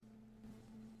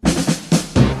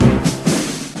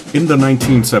In the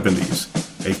 1970s,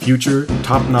 a future,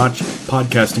 top-notch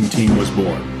podcasting team was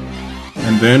born,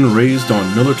 and then raised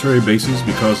on military bases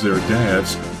because their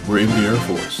dads were in the Air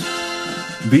Force.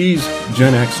 These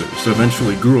Gen Xers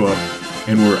eventually grew up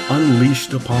and were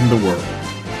unleashed upon the world.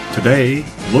 Today,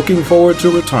 looking forward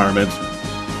to retirement,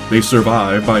 they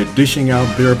survive by dishing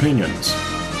out their opinions.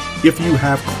 If you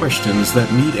have questions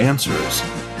that need answers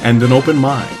and an open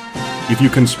mind, if you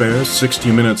can spare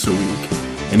 60 minutes a week,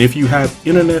 and if you have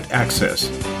internet access,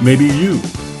 maybe you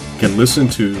can listen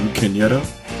to Kenyatta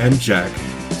and Jack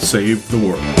Save the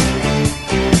World.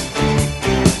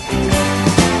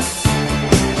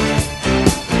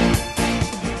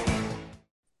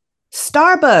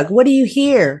 Starbug, what do you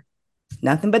hear?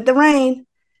 Nothing but the rain.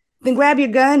 Then grab your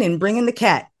gun and bring in the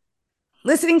cat.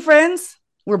 Listening friends,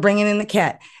 we're bringing in the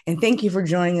cat. And thank you for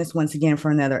joining us once again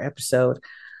for another episode.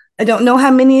 I don't know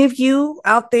how many of you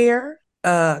out there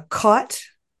caught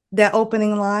that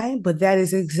opening line, but that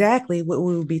is exactly what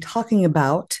we will be talking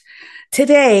about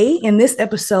today in this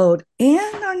episode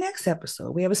and our next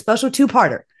episode. We have a special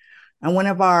two-parter on one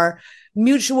of our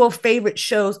mutual favorite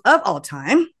shows of all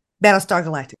time, Battlestar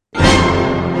Galactica.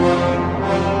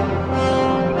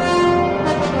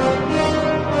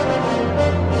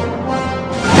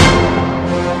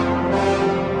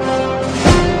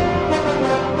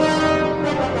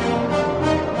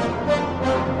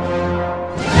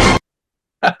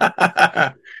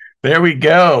 There we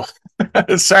go.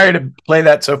 Sorry to play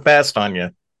that so fast on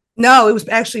you. No, it was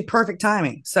actually perfect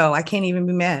timing. So I can't even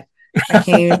be mad.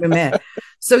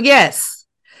 So yes,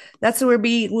 that's what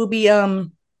we'll be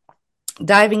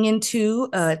diving into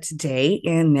today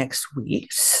and next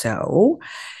week. So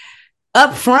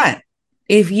up front,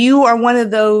 if you are one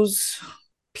of those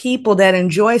people that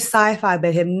enjoy sci-fi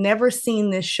but have never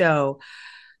seen this show,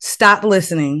 stop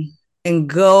listening and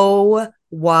go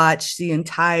watch the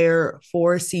entire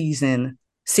 4-season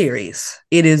series.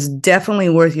 It is definitely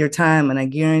worth your time, and I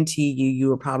guarantee you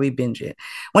will probably binge it.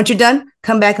 Once you're done,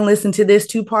 come back and listen to this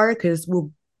two-part because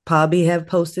we'll probably have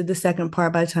posted the second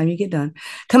part by the time you get done.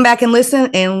 Come back and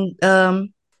listen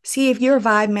and see if your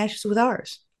vibe matches with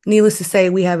ours. Needless to say,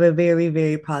 we have a very,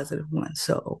 very positive one.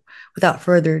 So without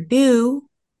further ado,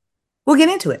 we'll get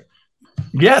into it.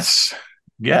 Yes.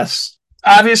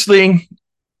 Obviously,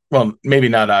 well, maybe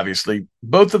not obviously,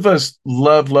 both of us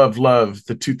love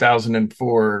the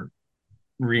 2004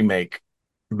 remake,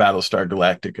 Battlestar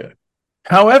Galactica.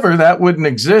 However, that wouldn't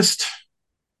exist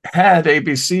had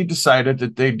ABC decided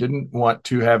that they didn't want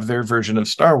to have their version of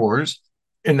Star Wars.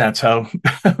 And that's how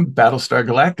Battlestar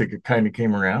Galactica kind of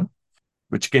came around,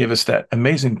 which gave us that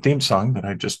amazing theme song that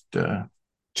I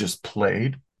just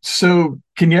played. So,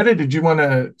 Kenyatta, did you want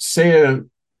to say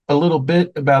a little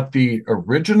bit about the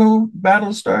original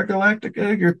Battlestar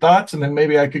Galactica, your thoughts, and then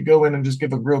maybe I could go in and just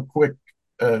give a real quick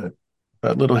a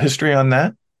little history on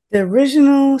that? The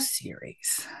original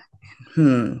series.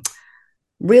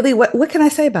 Really, what can I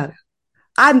say about it?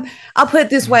 I'll put it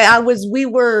this way. We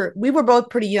were both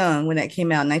pretty young when that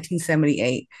came out in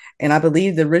 1978, and I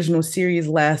believe the original series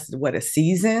lasted a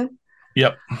season?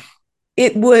 Yep.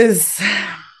 It was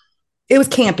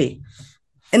campy.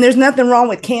 And there's nothing wrong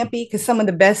with campy because some of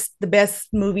the best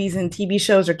movies and TV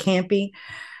shows are campy.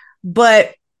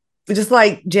 But just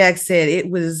like Jack said, it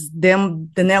was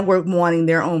them, the network wanting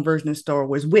their own version of Star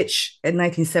Wars, which in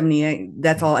 1978,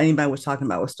 that's all anybody was talking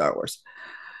about was Star Wars.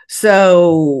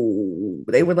 So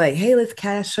they were like, hey, let's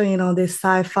cast show all this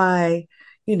sci-fi,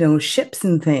 ships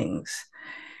and things.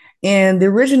 And the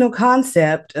original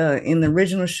concept in the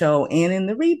original show and in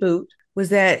the reboot was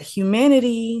that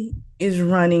humanity is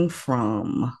running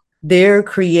from their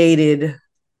created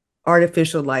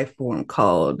artificial life form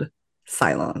called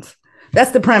Cylons.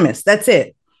 That's the premise. That's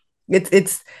it.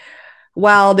 It's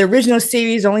while the original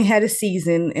series only had a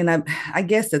season, and I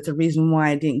guess that's the reason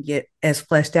why it didn't get as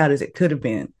fleshed out as it could have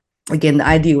been. Again, the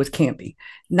idea was campy.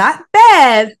 Not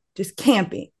bad, just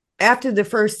campy. After the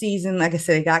first season, like I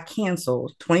said, it got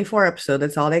canceled. 24 episodes,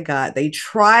 that's all they got. They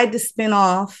tried to spin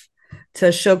off to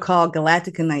a show called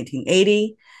Galactica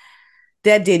 1980.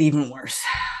 That did even worse.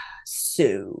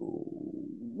 So,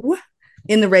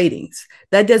 in the ratings,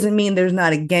 that doesn't mean there's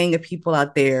not a gang of people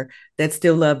out there that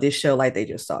still love this show like they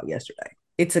just saw yesterday.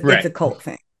 It's a cult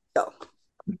thing. So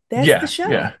that's the show.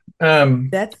 Yeah.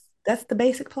 That's the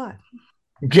basic plot.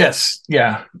 Yes.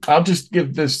 Yeah. I'll just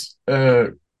give this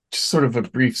sort of a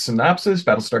brief synopsis.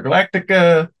 Battlestar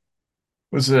Galactica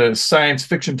was a science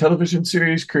fiction television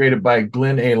series created by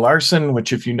Glenn A. Larson,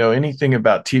 which, if you know anything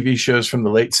about TV shows from the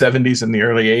late 70s and the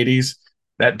early 80s,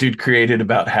 that dude created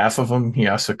about half of them. He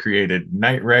also created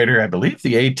Knight Rider, I believe,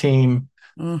 the A-Team,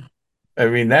 I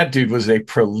mean, that dude was a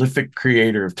prolific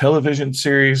creator of television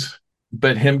series,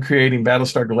 but him creating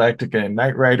Battlestar Galactica and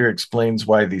Knight Rider explains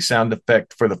why the sound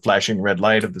effect for the flashing red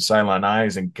light of the Cylon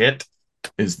eyes and Kit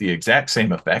is the exact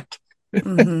same effect.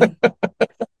 Mm-hmm.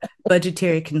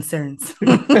 Budgetary concerns.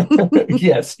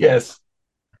 Yes, yes.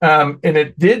 And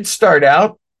it did start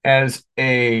out as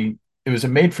it was a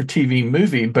made for TV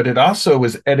movie, but it also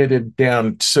was edited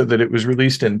down so that it was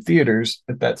released in theaters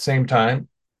at that same time.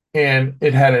 And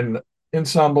it had an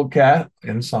ensemble cast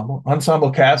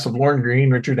of Lauren Green,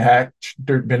 Richard Hatch,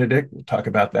 Dirk Benedict. We'll talk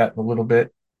about that in a little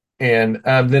bit. And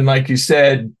then, like you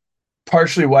said,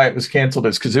 partially why it was canceled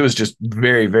is because it was just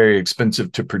very, very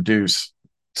expensive to produce.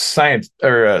 Science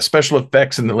or special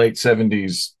effects in the late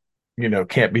 70s,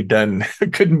 can't be done,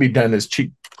 couldn't be done as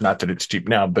cheap. Not that it's cheap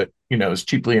now, but, as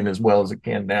cheaply and as well as it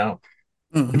can now,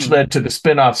 which led to the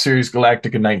spin-off series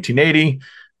Galactic in 1980.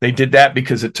 They did that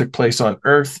because it took place on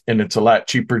Earth, and it's a lot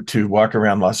cheaper to walk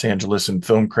around Los Angeles and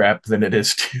film crap than it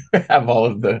is to have all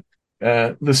of the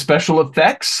special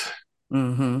effects.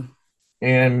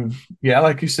 And yeah,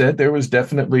 like you said, there was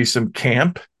definitely some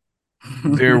camp.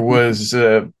 There was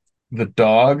the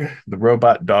dog, the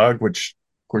robot dog, which,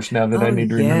 of course, now that I need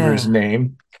to remember his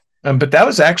name. But that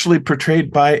was actually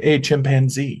portrayed by a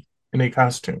chimpanzee in a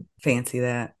costume. Fancy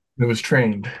that. It was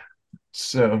trained.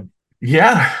 So,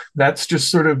 yeah, that's just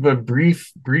sort of a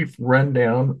brief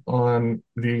rundown on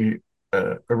the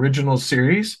original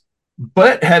series.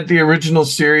 But had the original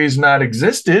series not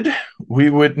existed, we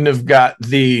wouldn't have got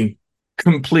the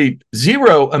complete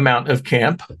zero amount of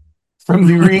camp from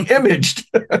the re-imaged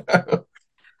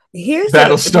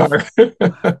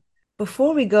Battlestar.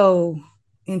 Before we go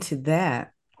into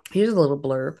that, here's a little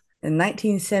blurb. In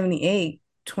 1978,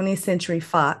 20th Century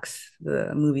Fox,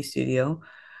 the movie studio,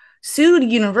 sued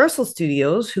Universal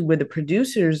Studios, who were the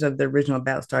producers of the original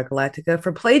Battlestar Galactica,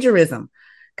 for plagiarism,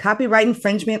 copyright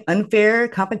infringement, unfair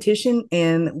competition,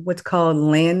 and what's called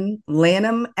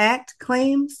Lanham Act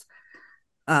claims,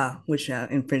 which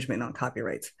infringement on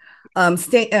copyrights,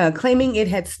 claiming it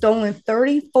had stolen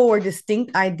 34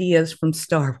 distinct ideas from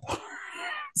Star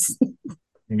Wars.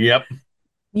 Yep.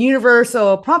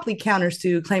 Universal promptly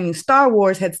countersued, claiming Star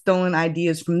Wars had stolen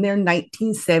ideas from their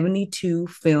 1972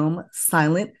 film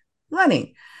Silent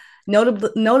Running,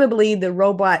 notably the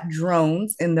robot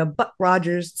drones and the Buck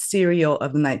Rogers serial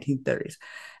of the 1930s.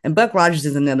 And Buck Rogers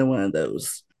is another one of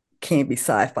those campy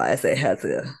sci-fis that has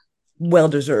a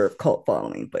well-deserved cult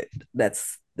following, but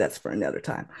that's for another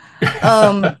time.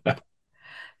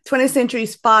 20th Century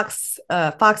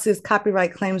Fox's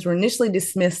copyright claims were initially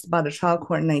dismissed by the trial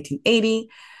court in 1980.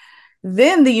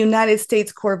 Then the United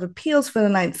States Court of Appeals for the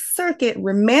Ninth Circuit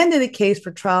remanded the case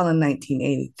for trial in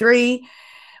 1983,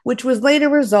 which was later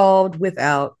resolved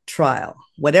without trial.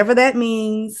 Whatever that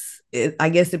means, I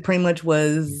guess it pretty much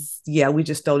was, yeah, we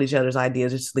just stole each other's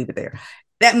ideas, just leave it there.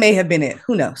 That may have been it.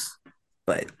 Who knows?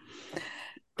 But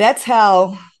that's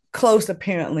how close,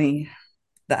 apparently,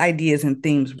 the ideas and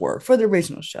themes were for the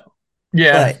original show.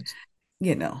 Yeah.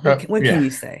 But, what can you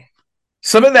say?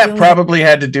 Some of that probably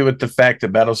had to do with the fact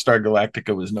that Battlestar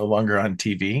Galactica was no longer on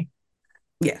TV.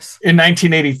 Yes. In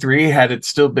 1983, had it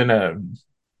still been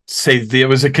it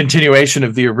was a continuation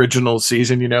of the original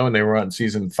season, and they were on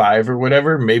season 5 or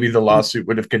whatever, maybe the lawsuit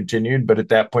would have continued. But at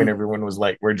that point, everyone was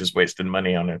like, we're just wasting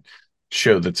money on a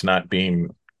show that's not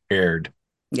being aired.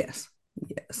 Yes.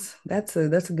 That's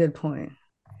a good point.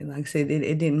 Like I said,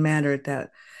 it didn't matter at that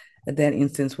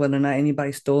instance whether or not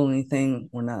anybody stole anything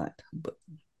or not. But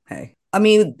hey, I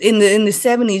mean, in the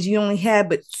 70s, you only had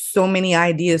but so many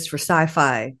ideas for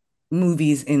sci-fi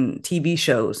movies and TV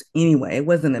shows anyway. It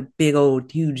wasn't a big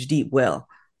old huge deep well.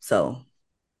 So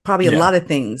probably a lot of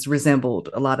things resembled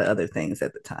a lot of other things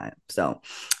at the time. So,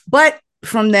 but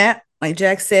from that, like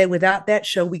Jack said, without that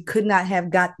show, we could not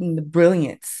have gotten the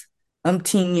brilliance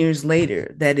umpteen years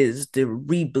later. That is the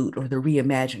reboot or the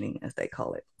reimagining, as they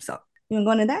call it. So you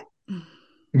want to go into that?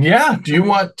 Yeah. Do you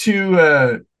want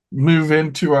to move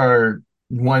into our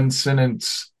one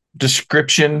sentence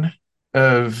description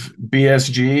of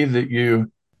BSG that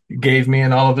you gave me,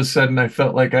 and all of a sudden I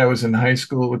felt like I was in high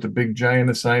school with a big giant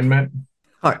assignment?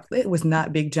 It was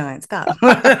not big giant. Stop.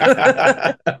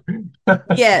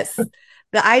 Yes.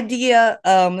 The idea,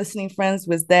 listening friends,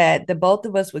 was that the both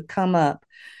of us would come up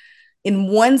in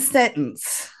one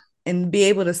sentence and be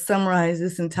able to summarize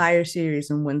this entire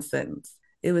series in one sentence.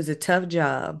 It was a tough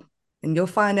job. And you'll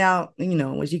find out,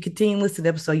 as you continue to listen to the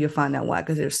episode, you'll find out why,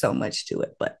 because there's so much to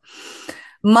it. But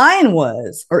mine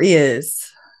was, or is,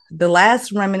 the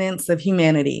last remnants of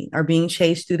humanity are being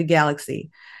chased through the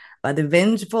galaxy by the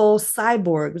vengeful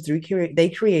cyborgs they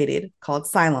created, called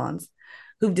Cylons,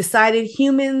 who've decided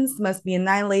humans must be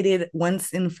annihilated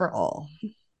once and for all.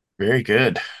 Very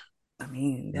good. I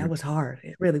mean, that was hard.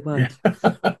 It really Yeah.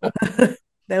 was.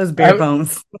 That was bare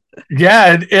bones.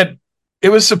 Yeah, it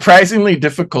was surprisingly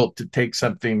difficult to take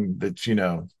something that's,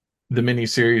 the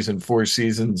miniseries in 4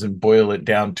 seasons and boil it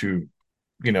down to,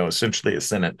 essentially a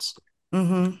sentence.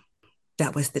 Mm-hmm.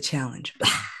 That was the challenge.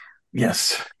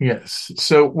 Yes, yes.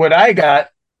 So what I got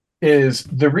is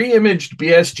the reimaged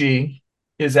BSG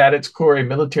is at its core a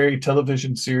military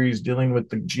television series dealing with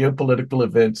the geopolitical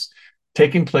events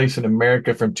taking place in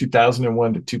America from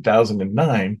 2001 to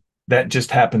 2009 that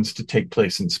just happens to take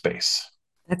place in space.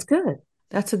 That's good.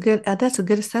 That's a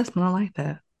good assessment. I like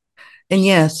that. And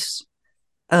yes,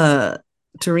 uh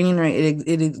to reiterate,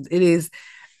 it is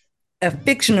a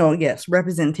fictional, yes,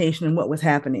 representation of what was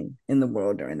happening in the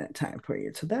world during that time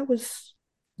period. So that was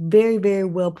very, very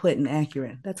well put and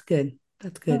accurate. That's good.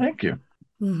 That's Oh, good. thank you.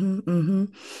 Mm-hmm, mm-hmm.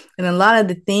 And a lot of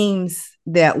the themes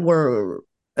that were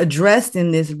addressed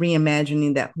in this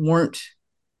reimagining that weren't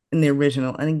in the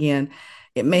original, and again,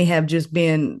 it may have just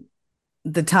been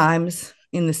the times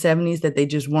in the 70s that they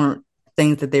just weren't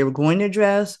things that they were going to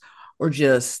address, or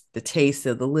just the taste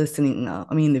of the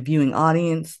the viewing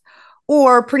audience,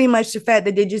 or pretty much the fact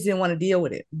that they just didn't want to deal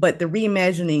with it. But the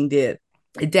reimagining did.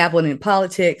 It dabbled in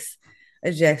politics,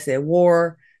 as Jack said,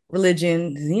 war,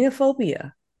 religion,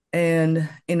 xenophobia, and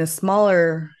in a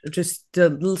smaller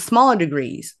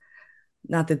degrees,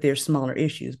 not that there's smaller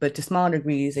issues, but to smaller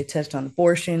degrees, they touched on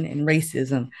abortion and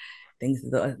racism,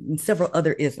 and several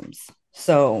other isms.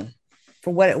 So,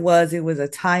 for what it was a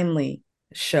timely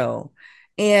show.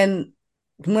 And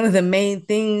one of the main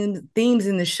themes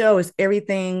in the show is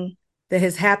everything that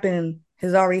has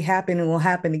already happened and will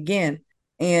happen again.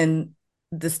 And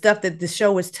the stuff that the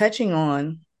show was touching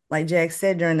on, like Jack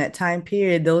said, during that time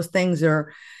period, those things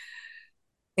are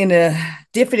in a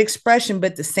different expression,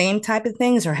 but the same type of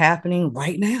things are happening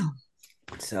right now.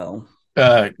 So,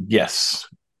 yes.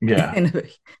 Yeah.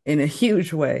 in a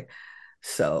huge way.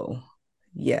 So,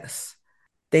 yes,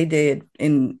 they did.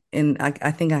 And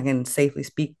I think I can safely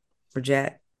speak for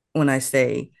Jack when I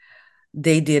say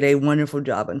they did a wonderful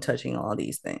job in touching all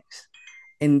these things.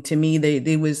 And to me,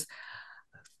 they was,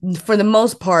 for the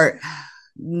most part,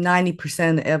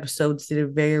 90% of the episodes did a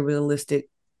very realistic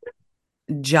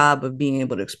job of being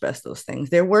able to express those things.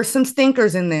 There were some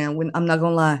stinkers in there, when I'm not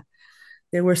gonna lie.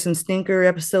 There were some stinker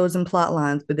episodes and plot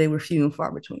lines, but they were few and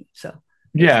far between. So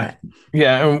there's Yeah. that.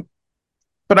 Yeah.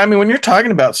 But I mean, when you're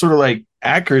talking about sort of like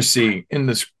accuracy in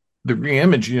the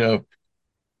reimage,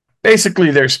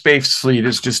 basically their space fleet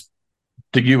is just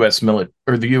the U.S. military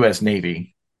or the U.S.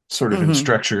 Navy sort of in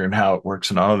structure and how it works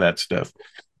and all of that stuff.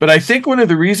 But I think one of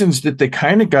the reasons that they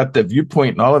kind of got the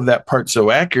viewpoint and all of that part so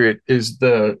accurate is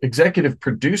the executive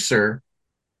producer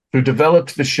who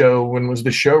developed the show and was the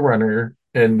showrunner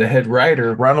and the head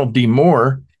writer, Ronald D.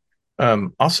 Moore,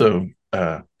 also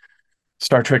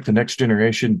Star Trek The Next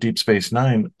Generation, Deep Space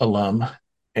Nine alum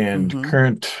and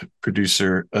current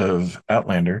producer of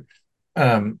Outlander,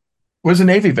 was a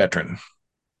Navy veteran.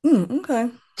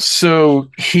 Okay. So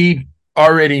he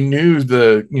already knew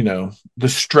the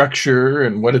structure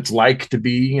and what it's like to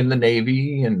be in the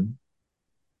Navy and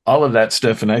all of that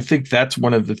stuff. And I think that's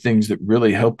one of the things that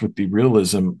really helped with the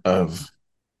realism of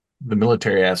the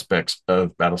military aspects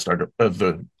of Battlestar of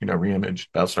the reimaged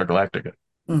Battlestar Galactica.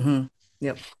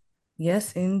 Yep.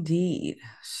 Yes, indeed.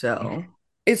 So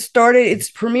it started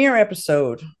its premiere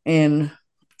episode, and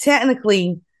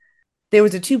technically there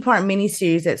was a two-part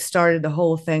miniseries that started the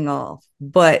whole thing off,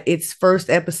 but its first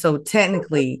episode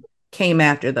technically came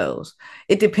after those.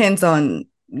 It depends on,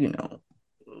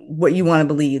 what you want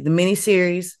to believe. The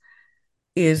miniseries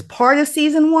is part of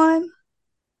season one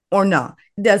or not.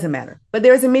 It doesn't matter. But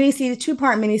there's a miniseries,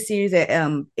 two-part miniseries that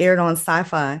aired on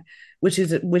Sci-Fi, which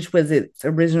was its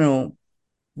original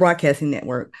broadcasting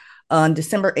network, on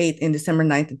December 8th and December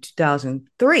 9th of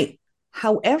 2003.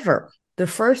 However, the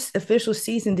first official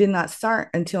season did not start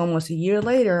until almost a year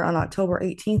later on October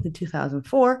 18th of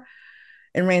 2004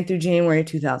 and ran through January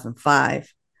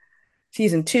 2005.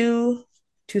 Season 2,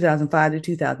 2005 to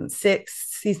 2006.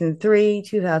 Season 3,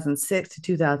 2006 to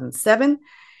 2007.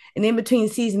 And in between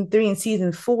season 3 and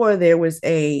season 4, there was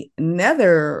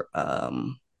another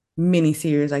mini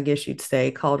series, I guess you'd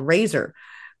say, called Razor,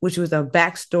 which was a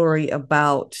backstory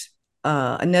about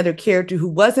another character who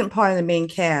wasn't part of the main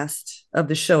cast of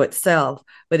the show itself,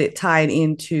 but it tied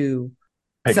into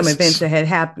Pegasus. some events that had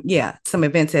happened. Yeah, some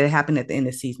events that had happened at the end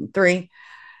of season 3.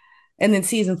 And then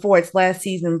season 4, its last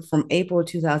season, from April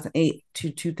 2008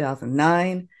 to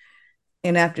 2009.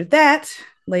 And after that,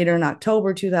 later in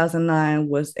October 2009,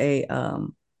 was a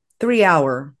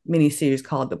 3-hour miniseries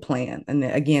called The Plan. And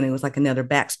again, it was like another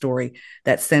backstory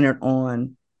that centered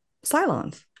on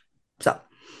Cylons. So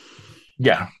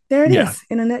Yeah. there it Yeah. is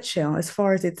in a nutshell, as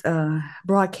far as its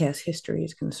broadcast history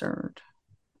is concerned.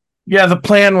 Yeah. The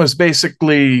Plan was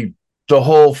basically the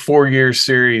whole 4-year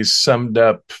series summed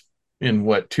up in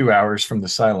 2 hours from the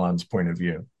Cylons' point of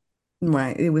view.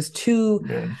 Right. It was two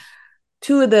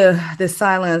of the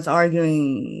Cylons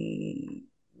arguing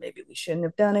maybe we shouldn't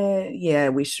have done it. Yeah,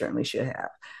 we certainly should have.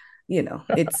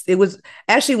 It was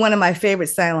actually one of my favorite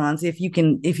Cylons. If you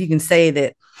can say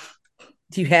that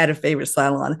you had a favorite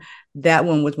Cylon, that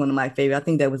one was one of my favorite. I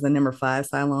think that was the number 5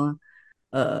 Cylon,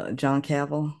 John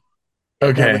Cavill.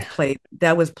 Okay.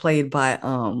 That was played by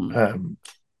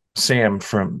Sam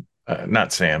from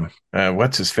not Sam.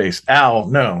 What's his face? Al.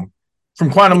 No, from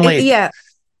Quantum Leap. Yeah.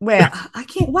 Well, I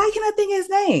can't. Why can't I think of his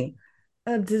name?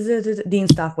 Dean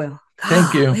Stockwell.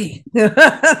 Thank you.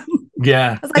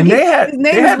 Yeah, I was like, his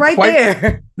name is right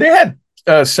there. They had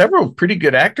several pretty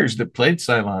good actors that played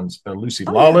Cylons. Lucy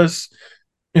Lawless,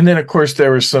 and then of course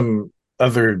there were some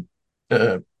other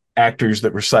actors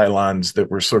that were Cylons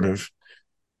that were sort of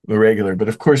the regular. But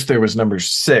of course there was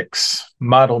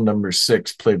model number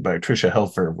 6, played by Tricia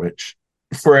Helfer, which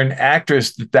for an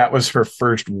actress that was her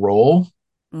first role,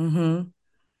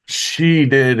 she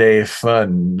did a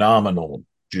phenomenal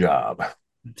job.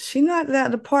 She knocked it out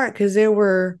of the park, because there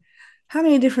were, how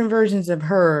many different versions of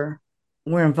her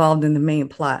were involved in the main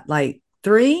plot? Like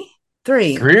three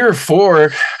or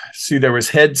 4. See, there was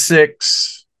Head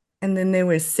 6, and then there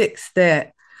were 6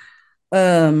 that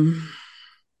was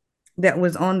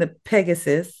on the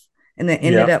Pegasus, and that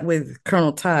ended up with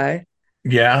Colonel Ty.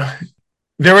 Yeah,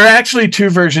 there were actually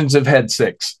 2 versions of Head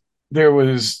 6. There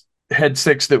was Head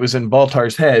 6 that was in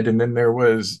Baltar's head, and then there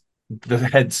was the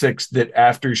Head 6 that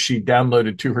after she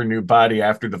downloaded to her new body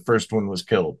after the first one was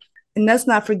killed. And let's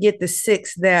not forget the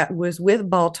 6 that was with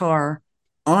Baltar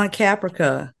on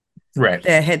Caprica, right?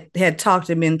 That had talked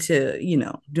him into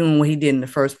doing what he did in the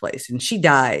first place, and she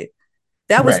died.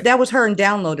 That was her and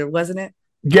Downloader, wasn't it?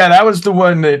 Yeah, that was the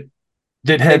one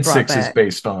that Head 6 is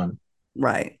based on.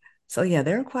 Right. So yeah,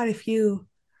 there are quite a few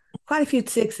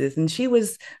 6s, and she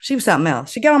was something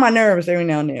else. She got on my nerves every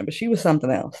now and then, but she was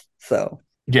something else. So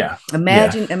yeah,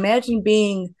 imagine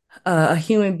being a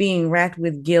human being racked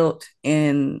with guilt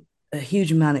and a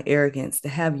huge amount of arrogance, to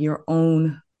have your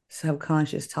own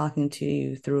subconscious talking to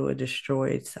you through a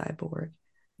destroyed cyborg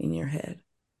in your head.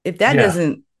 If that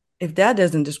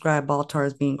doesn't describe Baltar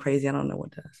as being crazy, I don't know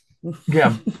what does.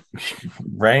 Yeah,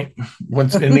 right.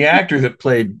 And the actor that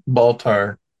played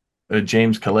Baltar,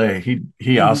 James Calais,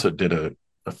 he also did a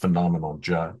phenomenal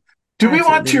job. Do we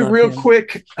want to real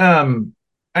quick?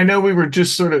 I know we were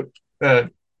just sort of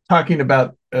talking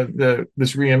about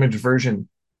this reimage version,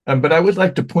 but I would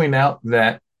like to point out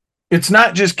that it's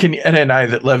not just Kenyatta and I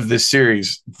that love this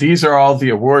series. These are all the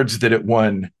awards that it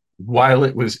won while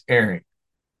it was airing.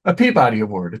 A Peabody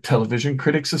Award, a Television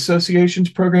Critics Association's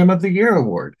Program of the Year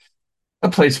Award, a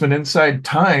placement inside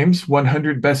Time's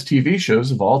 100 Best TV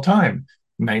Shows of All Time,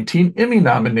 19 Emmy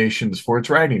nominations for its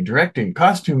writing, directing,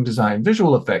 costume design,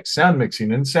 visual effects, sound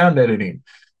mixing, and sound editing,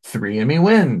 3 Emmy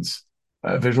wins,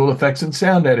 visual effects and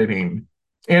sound editing.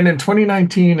 And in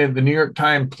 2019, the New York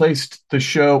Times placed the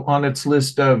show on its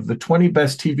list of the 20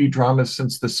 best TV dramas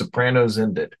since The Sopranos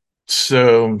ended.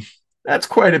 So that's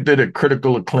quite a bit of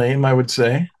critical acclaim, I would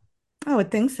say. I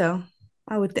would think so.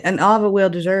 And all of it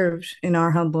well deserved, in our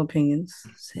humble opinions.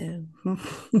 So.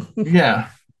 yeah,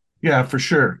 for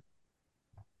sure.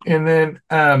 And then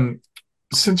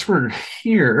since we're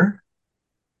here,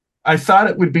 I thought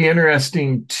it would be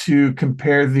interesting to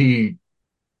compare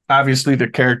obviously the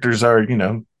characters are,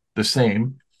 the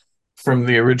same from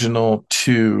the original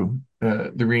to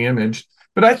the reimage.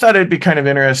 But I thought it'd be kind of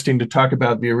interesting to talk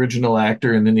about the original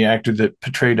actor and then the actor that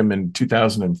portrayed him in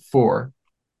 2004.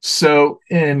 So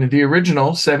in the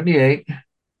original 78,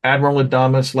 Admiral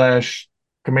Adama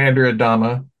 / Commander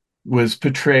Adama was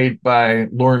portrayed by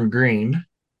Lorne Greene.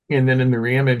 And then in the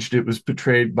reimaged, it was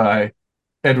portrayed by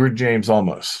Edward James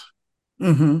Olmos,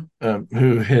 who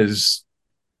has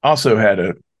also had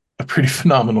a pretty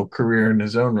phenomenal career in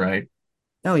his own right.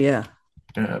 Oh, yeah.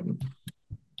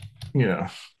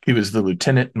 He was the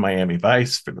lieutenant in Miami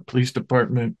Vice for the police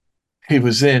department. He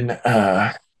was in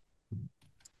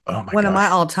one of my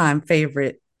all-time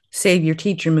favorite Save Your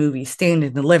Teacher movies, Stand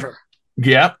and Deliver.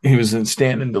 Yeah, he was in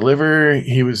Stand and Deliver.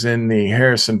 He was in the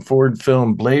Harrison Ford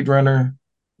film Blade Runner.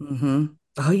 Oh,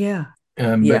 yeah.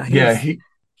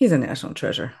 He's a national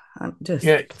treasure.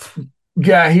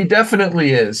 He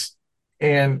definitely is.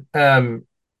 And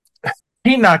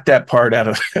he knocked that part out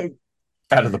of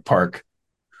the park.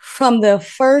 From the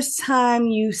first time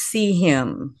you see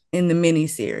him in the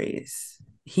miniseries,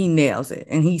 he nails it,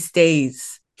 and he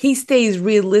stays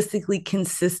realistically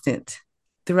consistent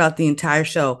throughout the entire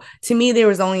show. To me, there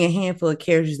was only a handful of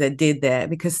characters that did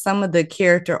that because some of the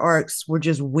character arcs were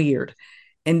just weird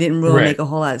and didn't really Right. make a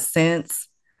whole lot of sense.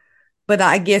 But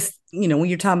I guess, when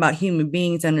you're talking about human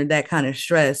beings under that kind of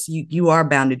stress, you are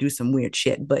bound to do some weird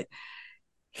shit. But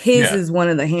his Yeah. is one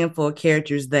of the handful of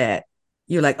characters that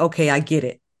you're like, okay, I get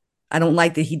it. I don't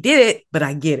like that he did it, but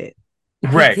I get it.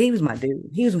 Right. He was my dude.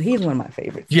 He's one of my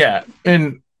favorites. Yeah.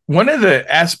 And one of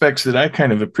the aspects that I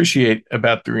kind of appreciate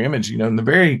about the reimage, in the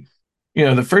very,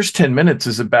 the first 10 minutes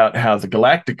is about how the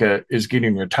Galactica is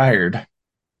getting retired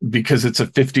because it's a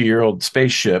 50-year-old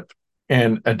spaceship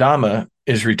and Adama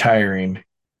is retiring.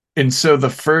 And so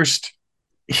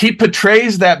he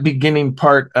portrays that beginning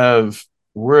part of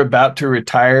we're about to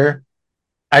retire.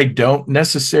 I don't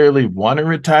necessarily want to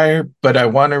retire, but I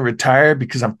want to retire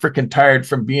because I'm freaking tired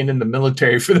from being in the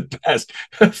military for the past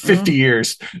 50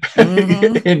 years.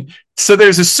 Mm-hmm. And so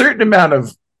there's a certain amount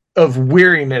of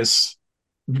weariness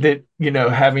that,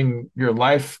 having your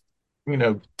life,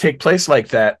 take place like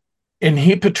that. And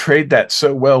he portrayed that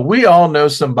so well. We all know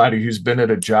somebody who's been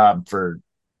at a job for,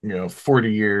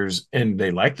 40 years and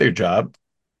they like their job.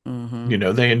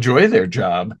 Mm-hmm. They enjoy their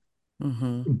job,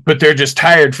 Mm-hmm. but they're just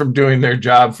tired from doing their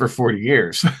job for 40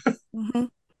 years. Mm-hmm.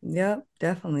 Yep,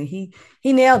 definitely.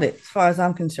 He nailed it as far as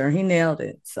I'm concerned. He nailed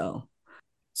it.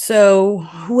 So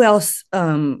who else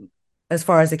as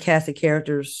far as the cast of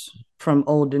characters from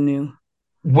old to new?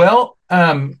 Well,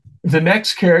 the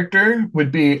next character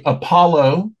would be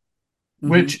Apollo,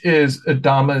 Mm-hmm. which is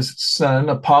Adama's son.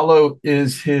 Apollo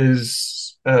is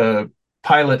his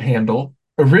pilot handle.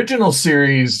 Original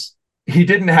series, he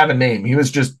didn't have a name. He was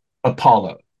just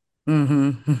Apollo.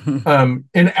 Mm-hmm.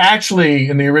 And actually,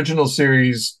 in the original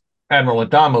series, Admiral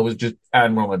Adama was just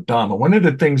Admiral Adama. One of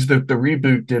the things that the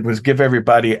reboot did was give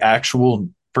everybody actual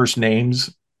first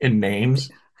names and names.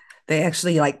 They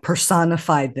actually like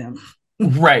personified them.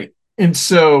 Right. And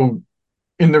so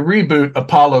in the reboot,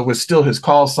 Apollo was still his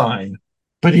call sign,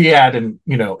 but he had an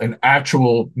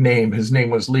actual name. His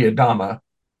name was Lee Adama,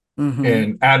 Mm-hmm.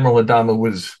 and Admiral Adama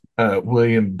was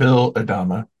William Bill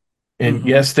Adama. And Mm-hmm.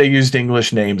 yes, they used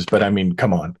English names, but I mean,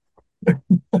 come on.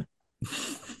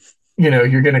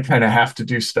 You're going to kind of have to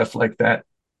do stuff like that.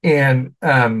 And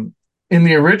in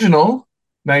the original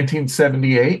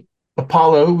 1978,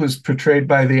 Apollo was portrayed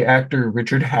by the actor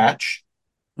Richard Hatch.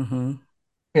 Mm-hmm.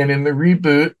 And in the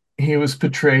reboot, he was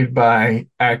portrayed by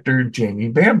actor Jamie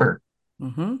Bamber.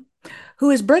 Mm-hmm.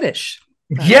 Who is British,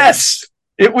 by the way. Yes.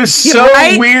 It was so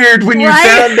Right? weird when you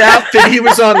found out that he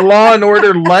was on Law and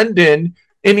Order London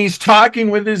and he's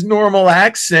talking with his normal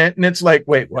accent. And it's like,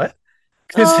 wait, what?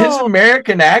 Because his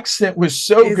American accent was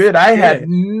so good. I had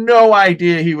no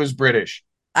idea he was British.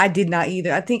 I did not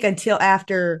either. I think until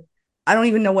after, I don't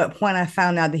even know what point I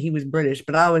found out that he was British,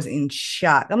 but I was in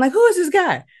shock. I'm like, who is this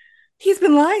guy? He's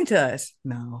been lying to us.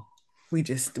 No, we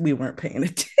weren't paying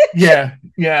attention. Yeah,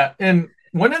 yeah. And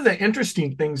one of the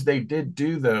interesting things they did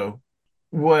do, though,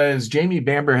 was Jamie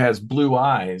Bamber has blue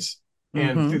eyes.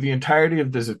 And through Mm-hmm. the entirety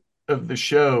of the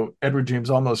show, Edward James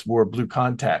almost wore blue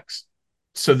contacts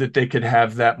so that they could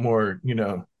have that more,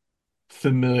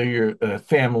 familiar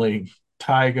family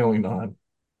tie going on.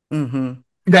 Mm-hmm.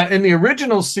 Now, in the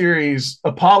original series,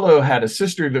 Apollo had a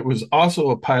sister that was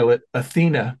also a pilot,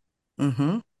 Athena.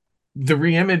 Mm-hmm. The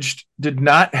reimaged did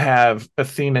not have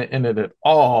Athena in it at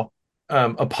all.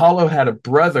 Apollo had a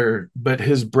brother, but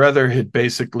his brother had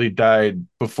basically died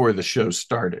before the show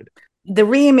started. The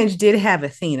reimage did have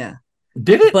Athena.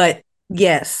 Did it? But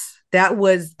yes, that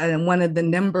was one of the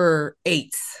number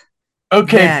 8s.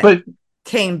 Okay, but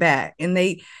came back, and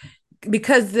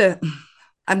because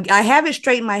I have it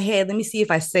straight in my head. Let me see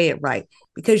if I say it right.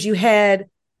 Because you had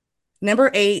number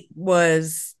 8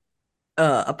 was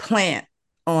a plant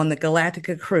on the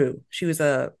Galactica crew. She was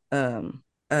a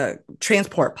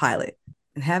transport pilot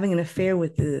and having an affair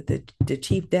with the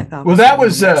chief deck officer. Well, that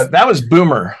was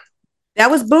Boomer. That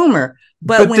was Boomer.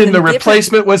 But then the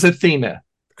replacement was Athena.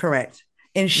 Correct.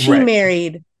 And she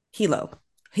married Hilo.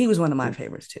 He was one of my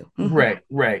favorites too. Mm-hmm.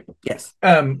 Right. Yes.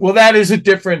 Well, that is a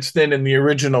difference than in the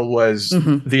original was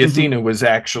the Athena was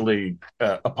actually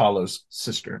Apollo's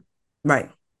sister. Right.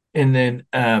 And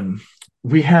then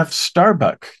we have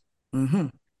Starbuck, who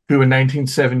in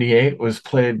 1978 was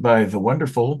played by the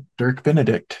wonderful Dirk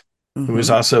Benedict, who was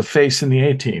also Face in the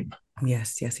A-Team.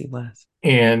 Yes, he was.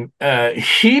 And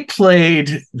he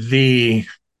played the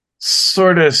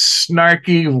sort of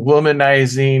snarky,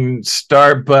 womanizing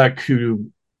Starbuck who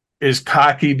is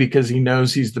cocky because he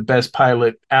knows he's the best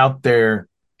pilot out there,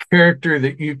 character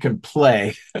that you can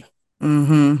play.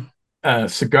 Mm-hmm.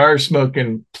 Cigar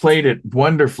Smoking played it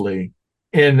wonderfully.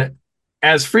 And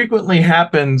as frequently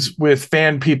happens with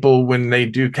fan people when they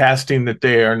do casting that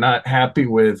they are not happy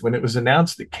with, when it was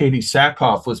announced that Katie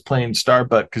Sackhoff was playing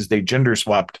Starbuck because they gender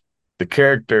swapped the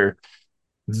character,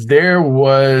 there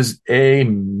was a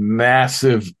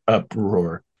massive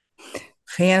uproar.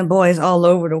 Fanboys all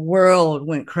over the world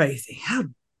went crazy. How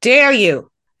dare you?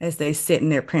 As they sit in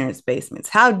their parents' basements.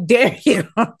 How dare you?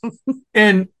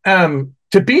 And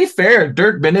to be fair,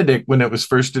 Dirk Benedict, when it was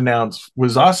first announced,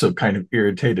 was also kind of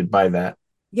irritated by that.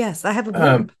 Yes, I have a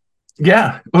blurb.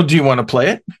 Yeah. Well, do you want to play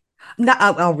it? No,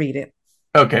 I'll read it.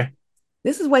 Okay.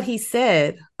 This is what he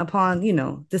said upon,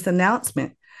 this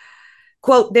announcement.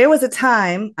 Quote, there was a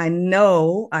time, I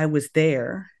know I was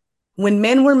there, when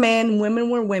men were men,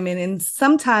 women were women, and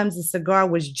sometimes a cigar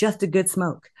was just a good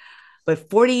smoke.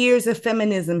 But 40 years of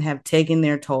feminism have taken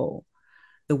their toll.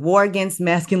 The war against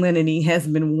masculinity has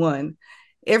been won.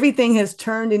 Everything has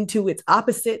turned into its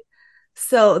opposite.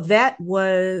 So that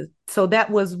was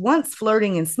once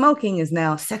flirting and smoking is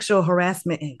now sexual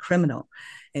harassment and criminal.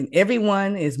 And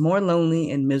everyone is more lonely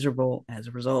and miserable as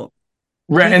a result.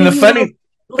 Right. And the funny a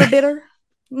little bitter.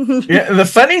 Yeah, the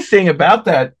funny thing about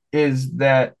that is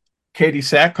that Katie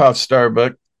Sackhoff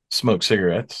Starbuck smoked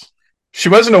cigarettes. She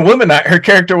wasn't a womanizer. Her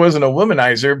character wasn't a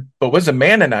womanizer, but was a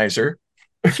mananizer.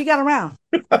 She got around.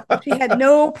 She had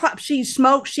no prop. She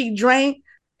smoked. She drank.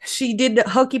 She did the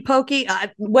hokey pokey.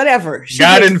 Whatever. She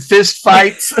got in fist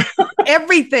fights.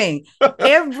 Everything.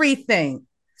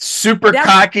 Super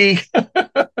cocky.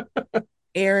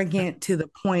 Arrogant to the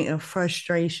point of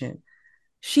frustration.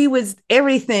 She was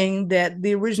everything that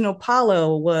the original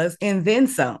Paulo was, and then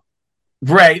some.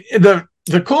 Right.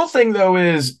 The cool thing though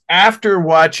is after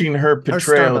watching her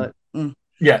portrayal,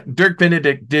 Dirk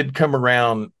Benedict did come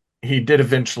around. He did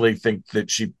eventually think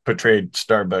that she portrayed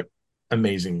Starbuck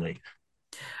amazingly.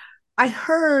 I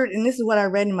heard, and this is what I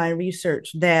read in my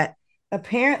research, that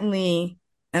apparently,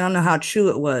 I don't know how true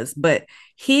it was, but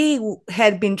he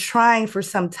had been trying for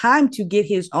some time to get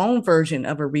his own version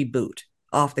of a reboot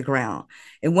off the ground.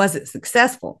 It wasn't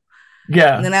successful.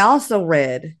 Yeah. And then I also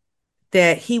read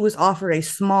that he was offered a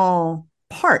small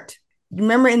part.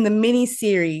 Remember in the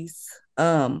miniseries,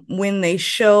 when they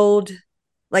showed,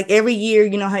 like every year,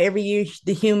 you know how every year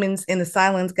the humans and the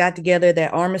Cylons got together,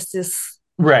 that armistice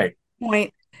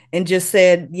point, and just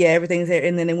said, yeah, everything's there.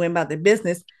 And then they went about their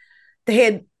business. They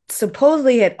had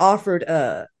supposedly had offered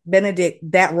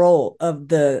Benedict that role of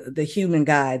the human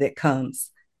guy that comes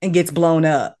and gets blown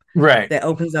up. Right. That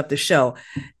opens up the show.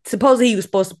 Supposedly he was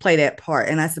supposed to play that part.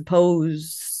 And I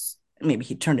suppose maybe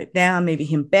he turned it down. Maybe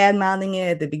him bad-mouthing it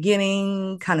at the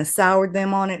beginning kind of soured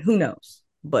them on it. Who knows?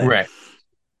 But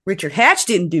Richard Hatch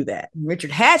didn't do that.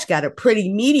 Richard Hatch got a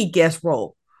pretty meaty guest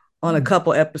role on a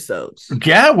couple episodes.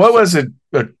 Yeah, what was it?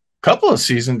 A couple of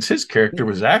seasons, his character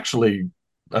was actually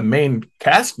a main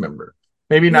cast member.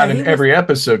 Maybe not an every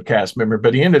episode cast member,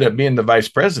 but he ended up being the vice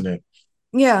president.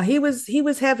 Yeah, he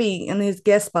was heavy in his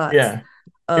guest spots. Yeah.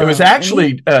 It was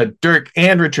actually Dirk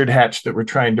and Richard Hatch that were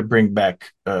trying to bring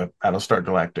back Battlestar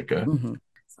Galactica. Mm-hmm.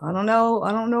 So I don't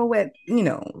know what,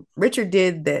 Richard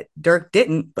did that Dirk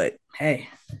didn't, but hey,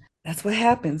 that's what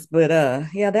happens. But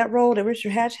that role that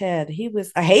Richard Hatch had,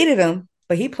 I hated him,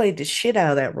 but he played the shit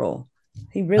out of that role.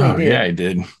 He really did. Yeah, he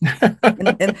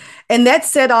did. and that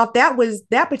set off,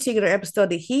 that particular episode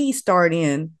that he starred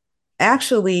in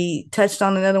actually touched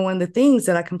on another one of the things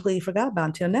that I completely forgot about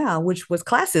until now, which was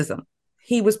classism.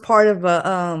 He was part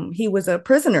of he was a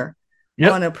prisoner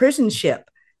on a prison ship.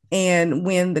 And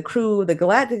when the crew of the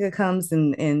Galactica comes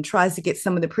and tries to get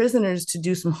some of the prisoners to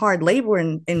do some hard labor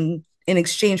in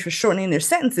exchange for shortening their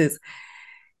sentences,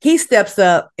 he steps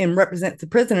up and represents the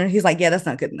prisoner. He's like, yeah, that's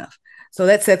not good enough. So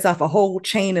that sets off a whole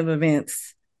chain of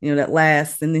events, that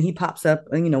lasts. And then he pops up,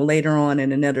 later on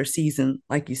in another season,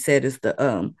 like you said, is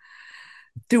the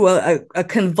through a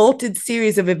convoluted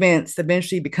series of events,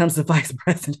 eventually becomes the vice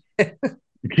president.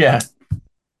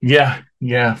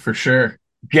 Yeah, for sure.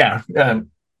 Yeah.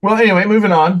 Well, anyway,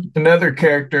 moving on. Another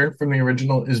character from the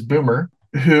original is Boomer,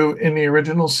 who in the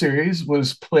original series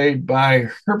was played by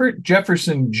Herbert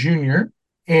Jefferson Jr.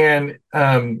 And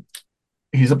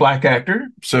he's a black actor,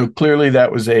 so clearly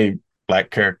that was a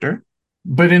black character.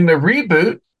 But in the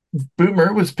reboot,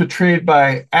 Boomer was portrayed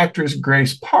by actress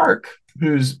Grace Park,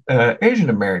 who's Asian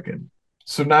American.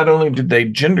 So not only did they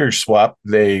gender swap,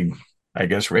 they, I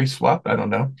guess, race swap. I don't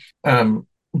know.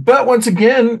 But once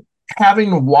again,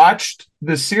 having watched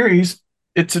the series,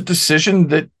 it's a decision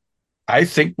that I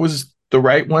think was the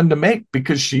right one to make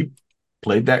because she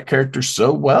played that character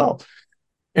so well.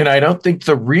 And I don't think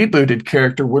the rebooted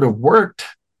character would have worked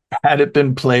had it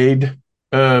been played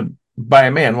by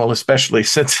a man, well, especially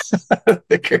since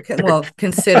the character, Well,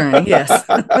 considering, yes.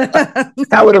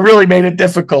 that would have really made it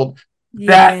difficult.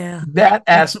 That Yeah. that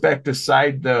aspect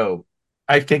aside, though,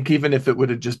 I think even if it would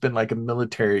have just been like a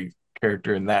military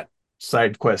character and that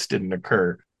side quest didn't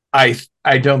occur, I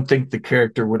don't think the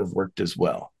character would have worked as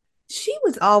well. She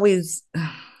was always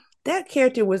that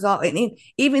character was all, and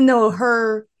even though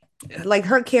her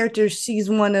character, she's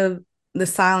one of the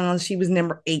Cylons. She was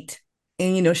number 8,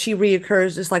 and she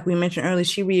reoccurs, just like we mentioned earlier.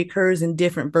 She reoccurs in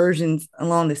different versions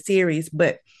along the series,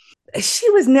 but she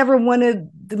was never one of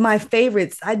my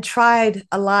favorites. I tried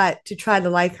a lot to try to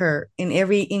like her in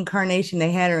every incarnation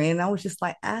they had her in. I was just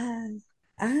like, ah.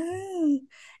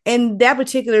 And that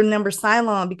particular number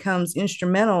Cylon becomes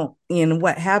instrumental in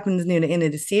what happens near the end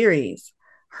of the series.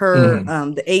 Her,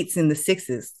 Mm. the 8s and the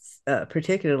 6s,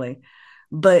 particularly.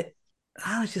 But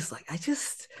I was just like,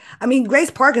 I mean,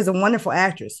 Grace Park is a wonderful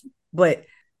actress, but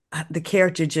the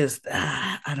character just,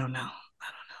 I don't know.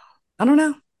 I don't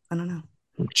know. I don't know.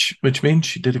 Which means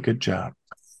she did a good job.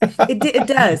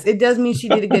 It does mean she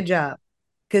did a good job,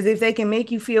 because if they can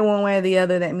make you feel one way or the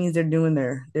other, that means they're doing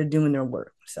their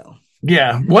work. So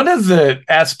Yeah, one of the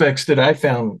aspects that I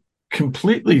found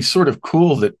completely sort of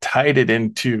cool that tied it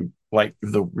into like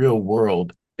the real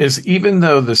world is even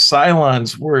though the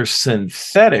Cylons were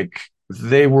synthetic,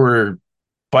 they were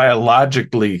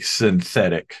biologically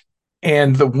synthetic.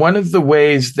 And one of the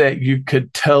ways that you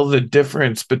could tell the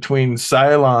difference between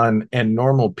Cylon and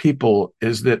normal people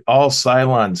is that all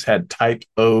Cylons had type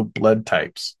O blood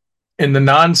types. And the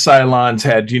non-Cylons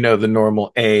had, the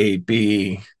normal A,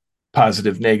 B,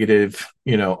 positive, negative,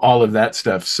 all of that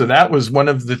stuff. So that was one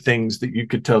of the things that you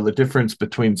could tell the difference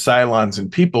between Cylons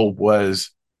and people was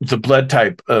the blood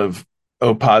type of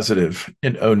O positive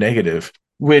and O negative,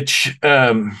 which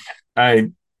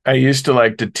I used to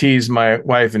like to tease my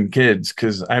wife and kids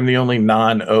because I'm the only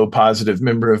non-O positive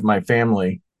member of my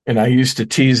family. And I used to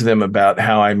tease them about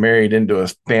how I married into a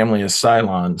family of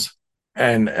Cylons.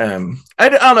 And I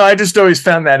don't know, I just always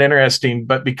found that interesting.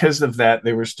 But because of that,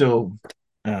 they were still.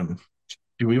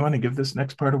 Do we want to give this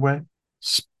next part away?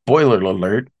 Spoiler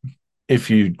alert. If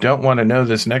you don't want to know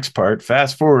this next part,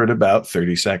 fast forward about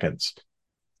 30 seconds.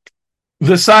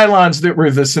 The Cylons that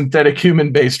were the synthetic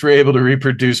human based were able to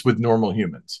reproduce with normal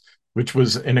humans, which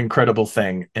was an incredible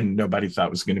thing, and nobody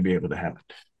thought was going to be able to happen.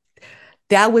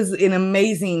 That was an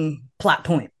amazing plot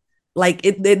point. Like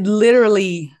it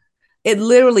literally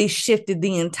shifted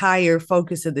the entire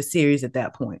focus of the series at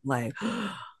that point. Like,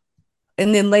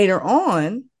 and then later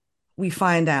on, we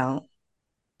find out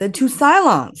that 2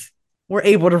 Cylons were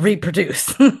able to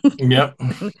reproduce. Yep.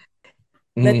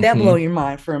 Let that blow your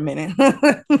mind for a minute.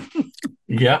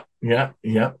 Yep,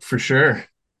 for sure.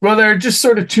 Well, there are just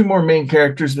sort of 2 more main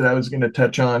characters that I was going to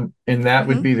touch on, and that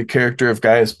would be the character of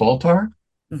Gaius Baltar.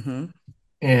 Mm-hmm.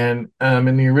 And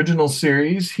in the original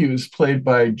series, he was played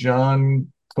by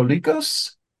John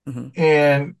Colicos. Mm-hmm.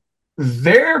 And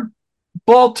their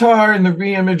Baltar and the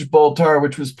reimaged Baltar,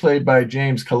 which was played by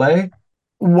James Calais,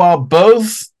 while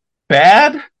both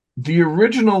bad, the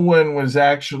original one was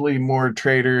actually more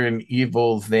traitor and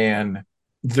evil than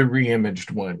the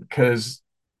reimaged one, because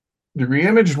the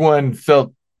reimaged one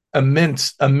felt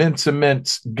immense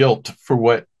guilt for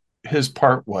what his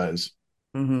part was,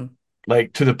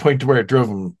 like to the point to where it drove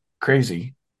him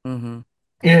crazy.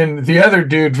 And the other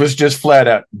dude was just flat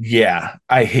out, yeah,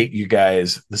 I hate you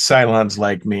guys. The Cylons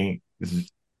like me.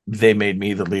 They made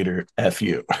me the leader. F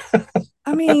you.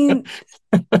 I mean,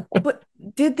 but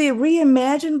did they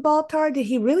reimagine Baltar? Did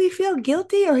he really feel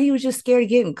guilty, or he was just scared of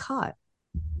getting caught?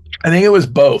 I think it was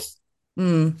both.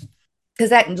 Because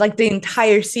that, like the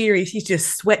entire series, he's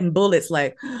just sweating bullets.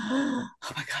 Like, oh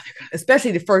my god,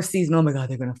 especially the first season. Oh my god,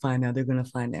 they're gonna find out. They're gonna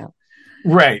find out.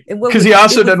 Right, because he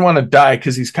also doesn't want to die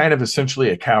because he's kind of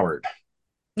essentially a coward.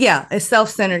 Yeah, a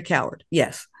self-centered coward.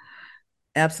 Yes,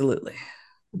 absolutely.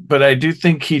 But I do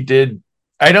think he did.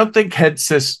 I don't think Head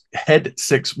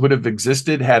 6 would have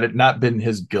existed had it not been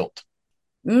his guilt.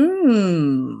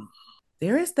 There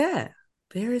is that.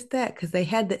 There is that, because they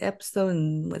had the episode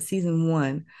in season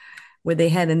 1 where they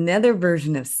had another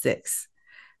version of 6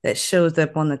 that shows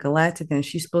up on the Galactica, and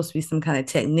she's supposed to be some kind of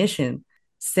technician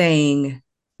saying,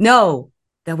 no,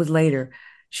 that was later.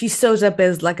 She shows up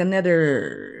as like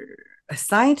a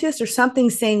scientist or something,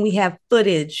 saying we have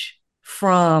footage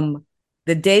from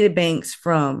the databanks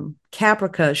from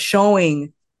Caprica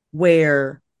showing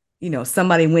where,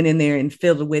 somebody went in there and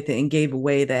filled with it and gave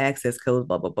away the access codes,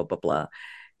 blah, blah, blah, blah, blah.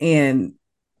 And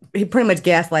he pretty much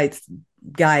gaslights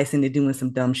Gaius into doing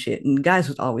some dumb shit. And Gaius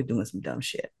was always doing some dumb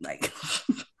shit. Like,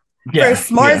 for as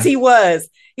smart as he was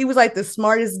like the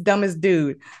smartest, dumbest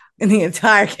dude. in the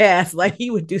entire cast. Like he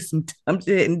would do some dumb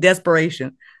shit in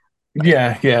desperation.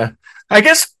 Yeah. I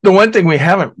guess the one thing we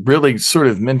haven't really sort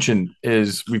of mentioned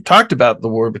is we've talked about the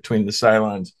war between the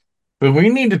Cylons, but we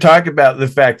need to talk about the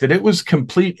fact that it was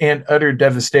complete and utter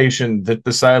devastation that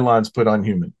the Cylons put on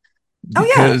humans. Oh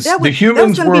yeah, Because the that was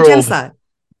humans going to be world genocide.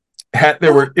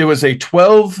 it was a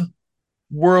 12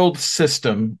 world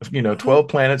system, 12 Mm-hmm.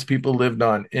 planets people lived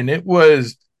on, and it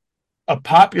was a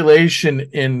population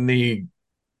in the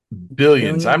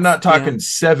billions. I'm Billions. not Yeah. talking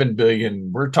 7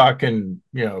 billion. We're talking,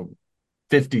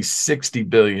 50, 60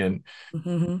 billion.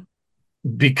 Mm-hmm.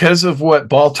 Because of what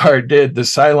Baltar did, the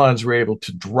Cylons were able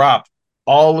to drop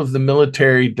all of the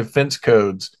military defense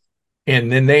codes,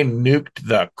 and then they nuked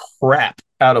the crap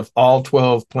out of all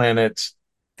 12 planets.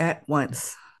 At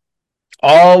once.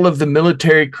 All of the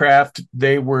military craft,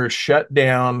 they were shut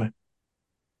down,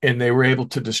 and they were able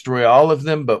to destroy all of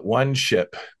them but one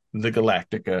ship, the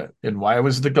Galactica. And why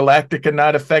was the Galactica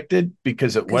not affected?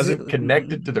 Because it Because wasn't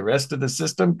connected to the rest of the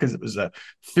system, because it was a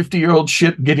 50-year-old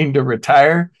ship getting to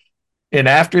retire. And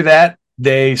after that,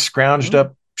 they scrounged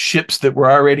up ships that were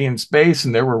already in space,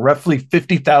 and there were roughly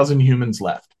 50,000 humans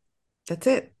left. That's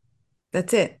it.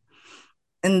 That's it.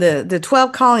 And the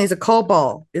 12 colonies of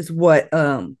Cobalt is what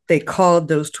they called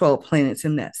those 12 planets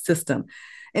in that system.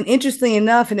 And interestingly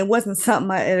enough, and it wasn't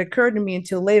something it occurred to me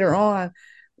until later on,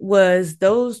 was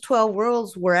those 12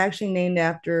 worlds were actually named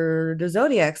after the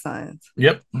zodiac signs.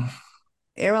 Yep.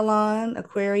 Aralon,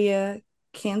 Aquaria,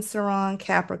 Canceron,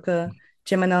 Caprica,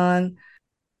 Gemini,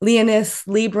 Leonis,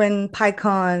 Libran,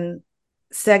 Pycon,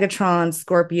 Sagatron,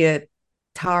 Scorpio,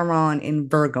 Tauron, and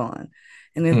Virgon.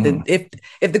 And if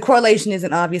the correlation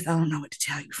isn't obvious, I don't know what to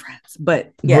tell you, friends.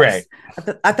 But yes, right.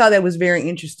 I thought that was very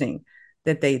interesting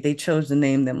that they chose to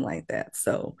name them like that.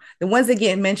 So the ones that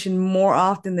get mentioned more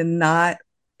often than not,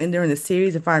 and during the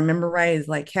series, if I remember right, is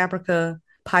like Caprica,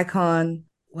 Pycon,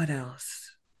 what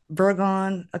else?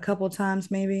 Virgon a couple of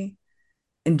times maybe,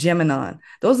 and Gemini.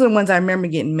 Those are the ones I remember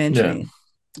getting mentioned.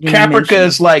 Yeah. Caprica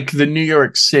is like the New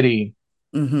York City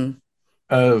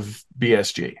of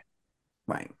BSG.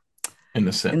 Right. In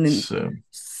the sense. And then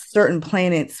certain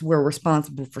planets were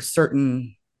responsible for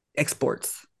certain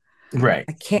exports. Right.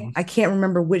 I can't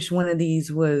remember which one of these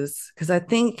was, because I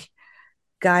think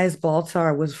Gaius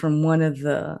Baltar was from one of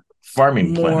the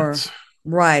farming planets.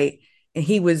 Right. And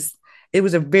it was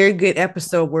a very good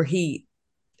episode where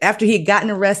after he had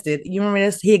gotten arrested, you remember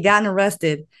this? He had gotten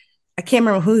arrested. I can't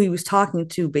remember who he was talking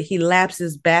to, but he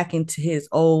lapses back into his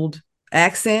old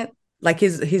accent, like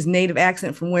his native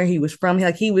accent from where he was from.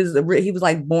 Like he was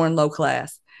like born low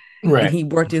class, right? And he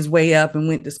worked his way up and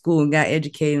went to school and got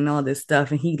educated and all this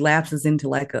stuff. And he lapses into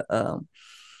like a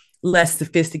less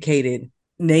sophisticated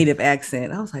native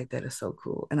accent. I was like, that is so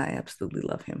cool, and I absolutely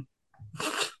love him.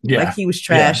 Yeah, like he was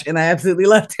trash, and I absolutely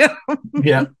loved him.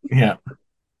 yeah.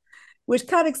 Which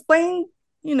kind of explained,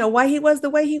 why he was the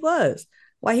way he was,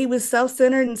 why he was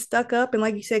self-centered and stuck up, and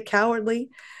like you said, cowardly.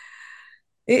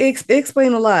 It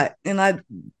explained a lot, and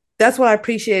that's what I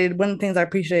appreciated. One of the things I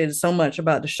appreciated so much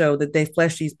about the show, that they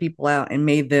fleshed these people out and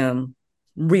made them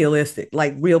realistic,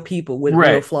 like real people with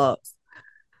real flaws.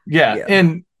 Yeah,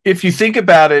 and if you think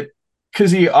about it,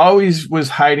 because he always was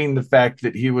hiding the fact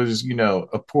that he was,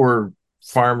 a poor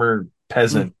farmer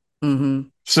peasant. Mm-hmm.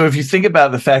 So if you think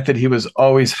about the fact that he was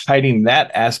always hiding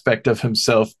that aspect of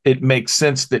himself, it makes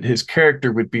sense that his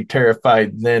character would be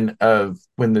terrified then of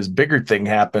when this bigger thing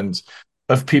happens,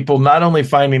 of people not only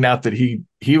finding out that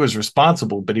he was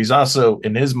responsible, but he's also,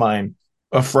 in his mind,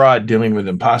 a fraud dealing with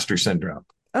imposter syndrome.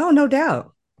 Oh, no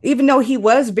doubt. Even though he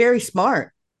was very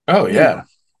smart. Oh, yeah.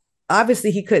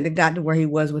 Obviously, he couldn't have gotten to where he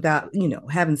was without,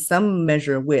 having some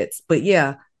measure of wits. But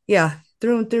yeah,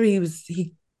 through and through,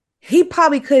 he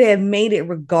probably could have made it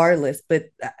regardless. But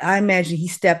I imagine he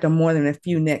stepped on more than a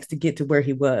few necks to get to where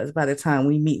he was by the time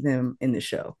we meet them in the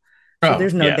show. So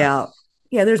there's no doubt.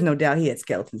 Yeah, there's no doubt he had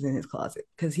skeletons in his closet,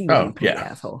 because he was a complete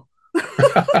asshole.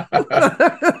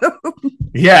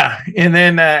 Yeah. And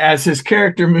then as his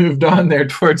character moved on there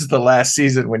towards the last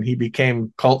season, when he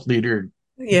became cult leader,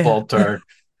 Baltar,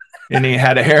 and he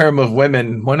had a harem of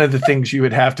women, one of the things you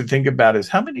would have to think about is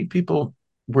how many people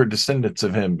were descendants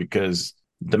of him, because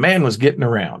the man was getting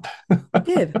around.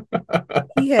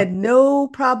 He had no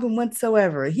problem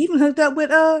whatsoever. He even hooked up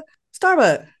with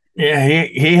Starbuck. Yeah,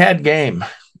 he had game.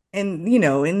 And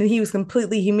and he was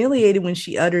completely humiliated when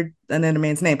she uttered another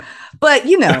man's name. But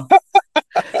right.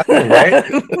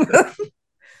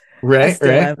 I still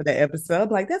laugh at that episode. I'm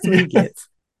like, that's what he gets.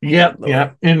 Yep.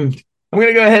 And I'm going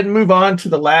to go ahead and move on to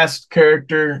the last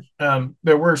character.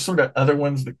 There were sort of other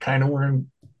ones that kind of were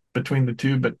in between the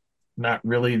two, but not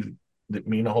really that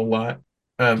mean a whole lot.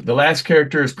 The last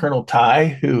character is Colonel Tai,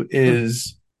 who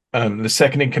is the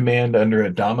second in command under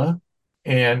Adama.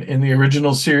 And in the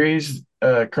original series,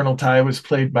 Colonel Tai was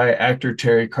played by actor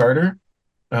Terry Carter,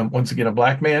 once again a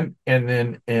black man. And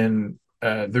then in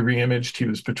the reimaged, he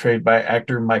was portrayed by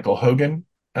actor Michael Hogan,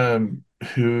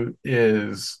 who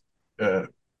is, not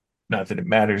that it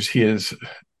matters, he is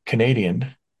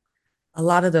Canadian. A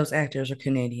lot of those actors are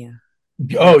Canadian.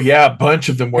 Oh, yeah, a bunch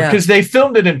of them were, Yeah. because they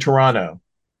filmed it in Toronto.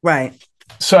 Right.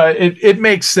 So it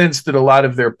makes sense that a lot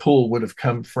of their pool would have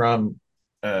come from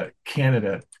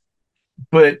Canada.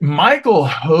 But Michael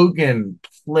Hogan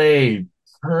played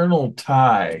Colonel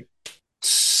Tai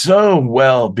so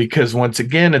well because, once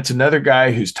again, it's another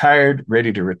guy who's tired,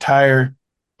 ready to retire,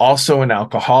 also an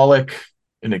alcoholic,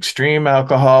 an extreme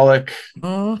alcoholic.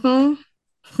 Mm-hmm.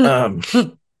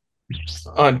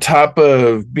 On top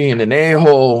of being an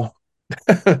a-hole,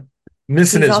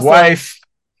 missing He's his also, wife.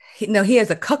 he has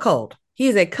a cuckold. He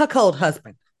is a cuckold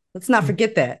husband. Let's not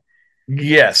forget that.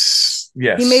 Yes.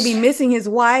 He may be missing his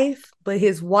wife, but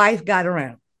his wife got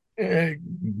around.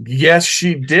 Yes,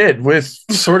 she did, with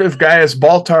sort of Gaius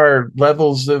Baltar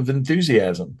levels of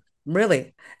enthusiasm.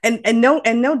 Really. And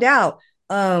no doubt.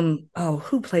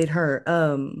 Who played her?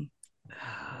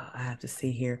 I have to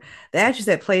see here. The actress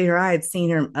that played her, I had seen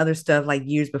her in other stuff like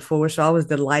years before, so I was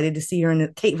delighted to see her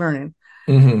in Kate Vernon.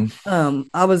 Mm-hmm.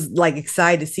 I was like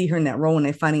excited to see her in that role when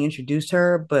they finally introduced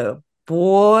her, but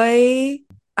boy,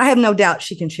 I have no doubt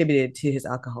she contributed to his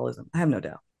alcoholism. I have no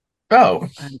doubt. Oh,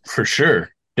 for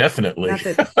sure. Definitely. Not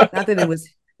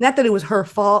that it was her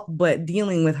fault, but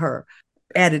dealing with her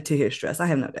added to his stress. I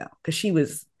have no doubt, because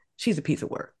she's a piece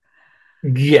of work.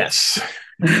 Yes.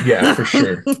 Yeah, for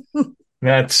sure.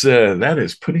 That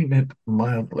is putting it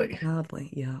mildly. Mildly,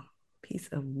 yeah. Piece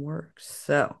of work.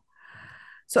 So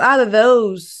out of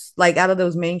those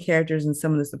main characters and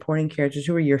some of the supporting characters,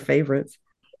 who are your favorites?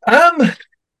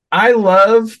 I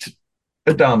loved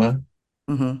Adama.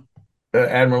 Mm-hmm.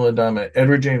 Admiral Adama.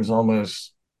 Edward James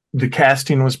Olmos. The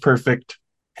casting was perfect.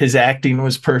 His acting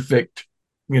was perfect.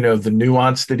 The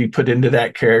nuance that he put into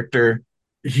that character.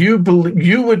 You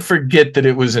would forget that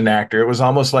it was an actor. It was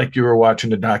almost like you were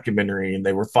watching a documentary and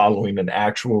they were following an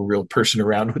actual real person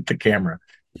around with the camera.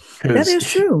 That is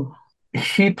true.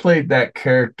 He played that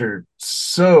character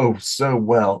so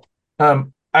well. I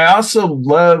also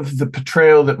love the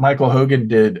portrayal that Michael Hogan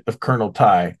did of Colonel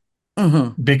Tai,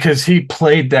 because he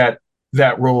played that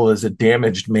role as a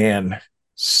damaged man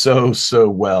so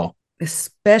well.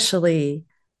 Especially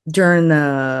during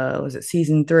was it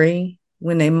season 3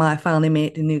 when they finally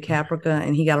made the new Caprica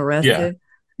and he got arrested?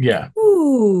 Yeah.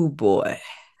 Ooh, boy.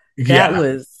 That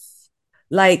was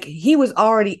like, he was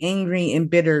already angry and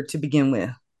bitter to begin with.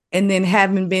 And then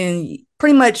having been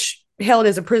pretty much held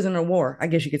as a prisoner of war, I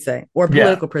guess you could say, or a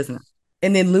political prisoner,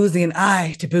 and then losing an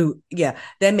eye to boot. Yeah,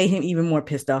 that made him even more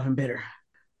pissed off and bitter.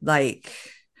 Like,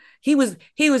 he was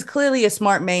clearly a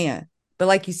smart man, but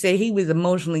like you say, he was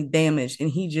emotionally damaged. And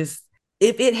he just,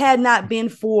 if it had not been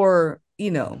for,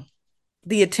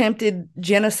 the attempted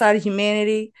genocide of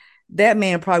humanity, that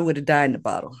man probably would have died in the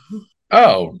bottle.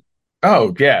 Oh,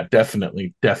 yeah,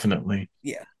 definitely.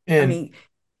 Yeah. And I mean,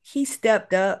 he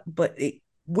stepped up, but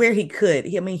where he could.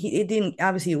 It didn't,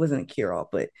 obviously it wasn't a cure all,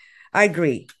 but I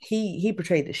agree. He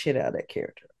portrayed the shit out of that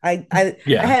character. I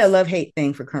had a love-hate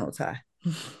thing for Colonel Tai.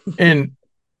 And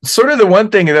sort of the one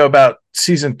thing though about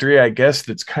season 3, I guess,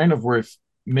 that's kind of worth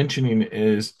mentioning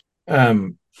is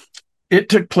it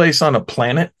took place on a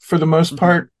planet for the most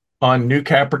part, on New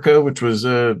Caprica, which was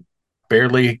a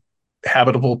barely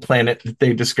habitable planet that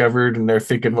they discovered, and they're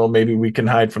thinking, well, maybe we can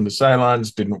hide from the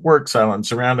Cylons. Didn't work. Cylons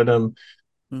surrounded them.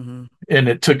 And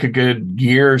it took a good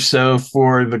year or so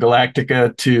for the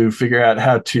Galactica to figure out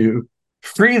how to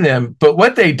free them. But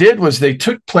what they did was they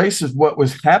took place of what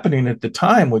was happening at the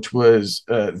time, which was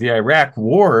the Iraq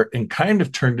War, and kind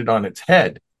of turned it on its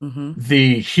head.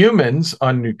 The humans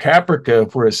on New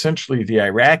Caprica were essentially the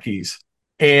Iraqis,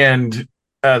 and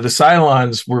the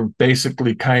Cylons were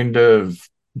basically kind of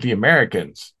the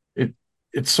Americans.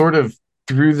 It sort of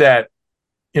threw that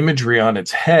imagery on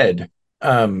its head.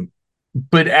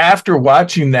 But after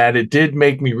watching that, it did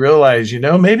make me realize,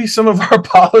 maybe some of our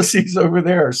policies over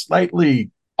there are slightly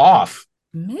off.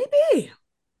 Maybe.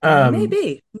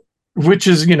 Which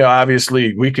is,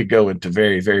 obviously we could go into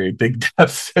very, very big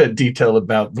depth detail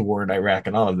about the war in Iraq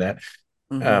and all of that.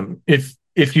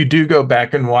 If you do go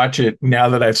back and watch it, now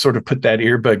that I've sort of put that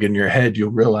earbud in your head,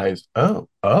 you'll realize, oh.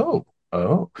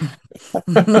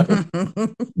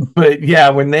 But yeah,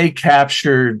 when they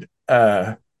captured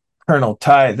Colonel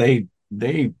Tai,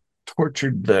 they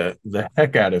tortured the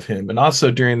heck out of him. And also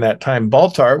during that time,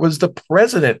 Baltar was the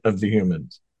president of the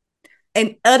humans.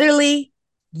 and utterly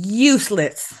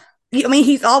useless. I mean,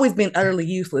 he's always been utterly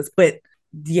useless, but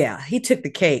yeah, he took the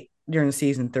cake during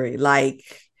season 3. Like,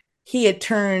 he had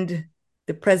turned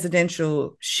the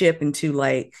presidential ship into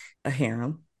like a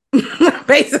harem,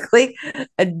 basically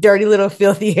a dirty little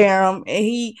filthy harem. And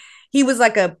he was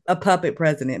like a puppet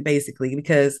president, basically,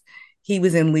 because he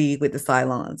was in league with the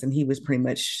Cylons and he was pretty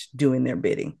much doing their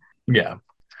bidding. Yeah.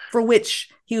 For which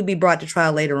he would be brought to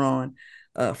trial later on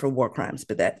for war crimes.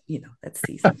 But that, that's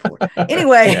season 4.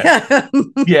 Anyway. Yeah.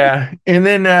 Yeah. And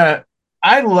then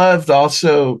I loved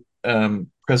also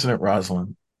President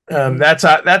Rosalind. That's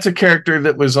a character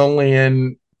that was only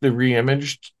in the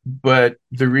reimaged, but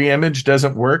the reimage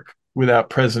doesn't work without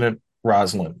President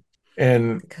Rosalind.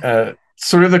 And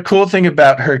sort of the cool thing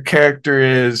about her character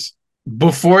is,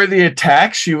 before the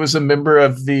attack, she was a member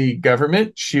of the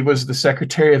government. She was the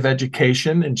Secretary of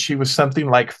Education, and she was something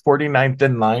like 49th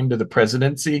in line to the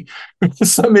presidency.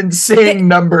 Some insane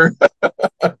number.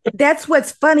 That's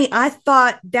what's funny. I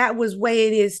thought that was way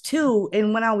it is too.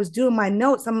 And when I was doing my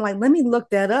notes, I'm like, let me look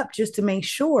that up just to make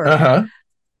sure.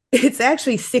 It's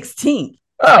actually 16th.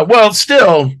 Oh, well,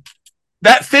 still,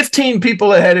 that 15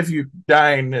 people ahead of you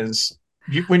dying is...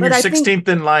 when you're 16th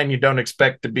in line, you don't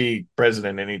expect to be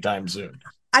president anytime soon.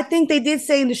 I think they did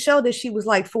say in the show that she was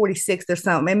like 46th or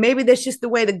something. And maybe that's just the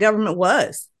way the government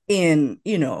was in,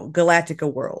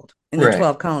 Galactica world, in the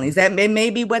 12 colonies. That may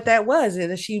be what that was.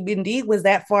 And she indeed was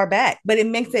that far back. But it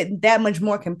makes it that much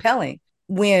more compelling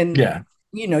when,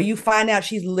 you find out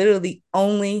she's literally the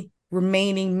only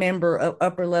remaining member of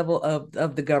upper level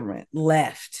of the government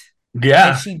left.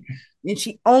 Yeah. And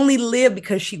she only lived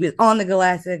because she was on the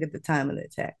Galactic at the time of the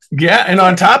attacks. Yeah, and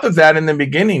on top of that, in the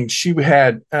beginning, she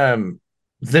had within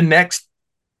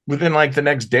like the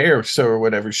next day or so or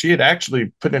whatever, she had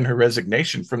actually put in her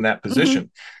resignation from that position.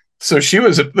 So she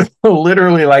was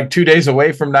literally like 2 days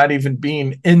away from not even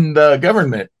being in the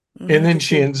government. And then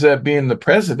she ends up being the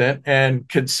president. And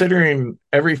considering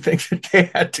everything that they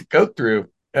had to go through,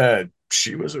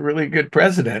 she was a really good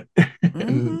president.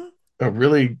 And a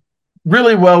really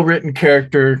well-written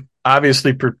character,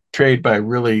 obviously portrayed by a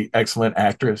really excellent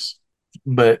actress.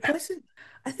 But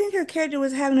I think her character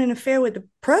was having an affair with the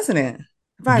president.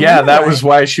 Yeah, that was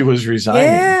why she was resigning.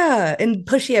 Yeah, and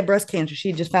plus she had breast cancer.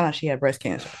 She just found out she had breast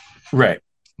cancer. Right.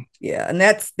 Yeah, and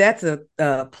that's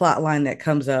a plot line that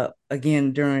comes up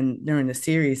again during the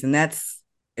series, and that's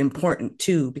important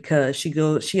too because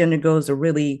she undergoes a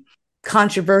really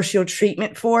controversial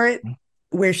treatment for it,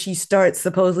 where she starts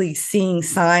supposedly seeing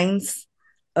signs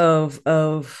of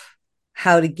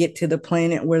how to get to the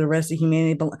planet where the rest of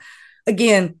humanity belongs.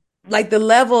 Again, like the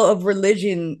level of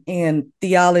religion and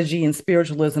theology and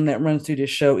spiritualism that runs through this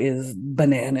show is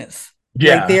bananas.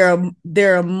 Yeah. Like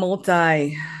they're a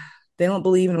multi, they don't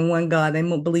believe in one God, they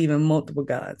don't believe in multiple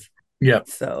gods. Yep.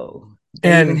 So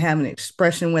they even have an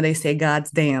expression where they say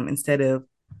God's damn instead of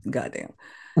goddamn.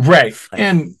 Right.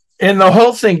 And the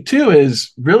whole thing too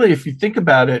is really, if you think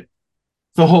about it,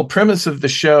 the whole premise of the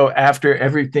show, after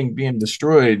everything being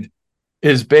destroyed,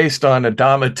 is based on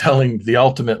Adama telling the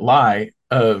ultimate lie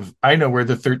of, I know where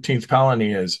the 13th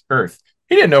colony is, Earth.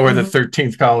 He didn't know where the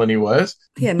 13th colony was,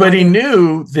 but he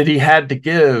knew that he had to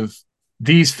give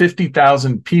these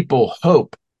 50,000 people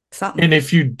hope. Something. And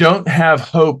if you don't have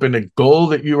hope and a goal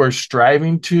that you are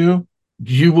striving to,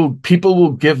 people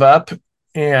will give up,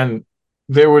 and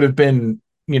there would have been,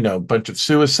 a bunch of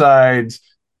suicides,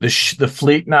 the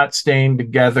fleet not staying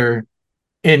together.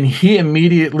 And he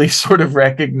immediately sort of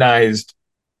recognized,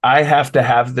 I have to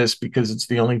have this because it's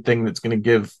the only thing that's going to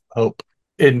give hope.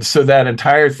 And so that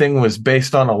entire thing was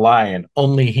based on a lie, and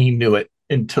only he knew it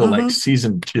until like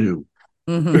season 2.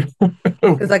 There's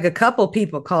like a couple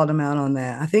people called him out on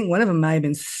that. I think one of them might have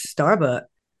been Starbuck.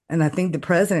 And I think the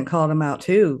president called him out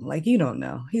too. Like, you don't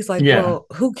know. He's like, well,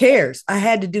 who cares? I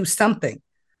had to do something.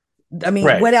 I mean,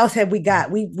 what else have we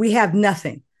got? We have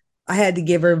nothing. I had to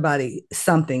give everybody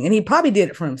something. And he probably did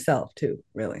it for himself too,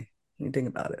 really, when you think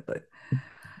about it. But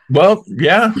well,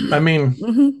 yeah. I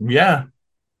mean, yeah.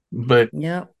 But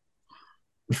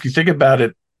if you think about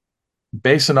it,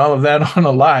 basing all of that on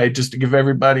a lie just to give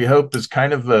everybody hope is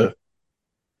kind of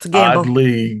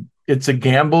it's a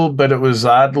gamble, but it was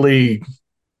oddly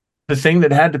the thing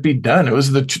that had to be done. It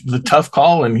was the tough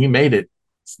call, and he made it.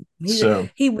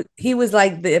 He was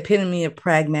like the epitome of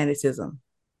pragmatism.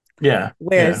 Yeah.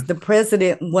 Whereas the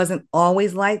president wasn't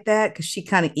always like that, because she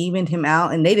kind of evened him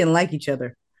out, and they didn't like each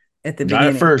other at the beginning.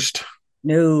 Not at first.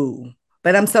 No.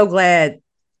 But I'm so glad,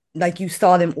 like, you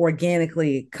saw them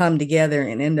organically come together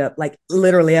and end up like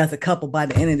literally as a couple by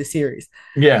the end of the series.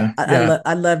 Yeah.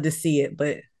 I love to see it.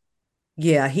 But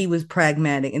Yeah, he was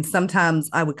pragmatic. And sometimes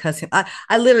I would cuss him.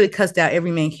 I literally cussed out every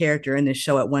main character in this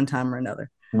show at one time or another.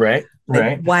 Right, Like,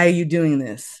 right. why are you doing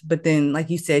this? But then, like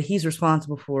you said, he's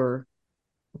responsible for,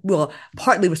 well,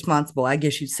 partly responsible, I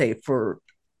guess you'd say, for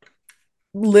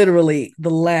literally the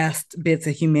last bits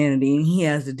of humanity. And he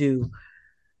has to do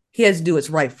what's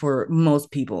right for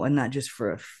most people and not just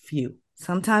for a few.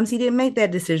 Sometimes he didn't make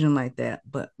that decision like that,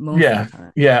 but most of the Yeah,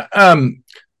 time. yeah.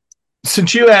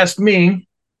 Since you asked me,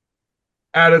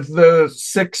 out of the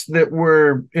six that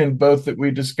were in both that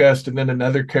we discussed, and then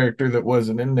another character that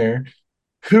wasn't in there,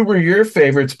 who were your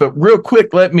favorites? But real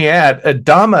quick, let me add,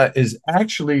 Adama is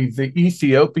actually the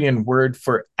Ethiopian word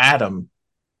for Adam.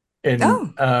 And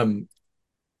Oh,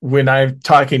 when I'm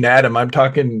talking Adam, I'm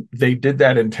talking, they did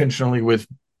that intentionally with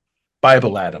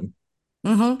Bible Adam.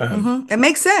 It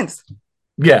makes sense.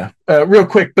 Yeah, real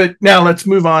quick. But now let's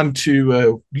move on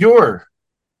to your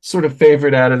sort of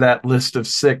favorite out of that list of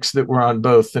six that were on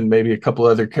both, and maybe a couple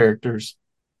other characters.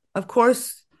 Of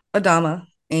course, Adama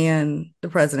and the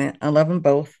president. I love them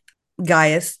both.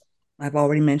 Gaius, I've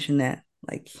already mentioned that.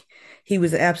 Like, he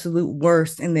was the absolute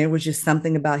worst, and there was just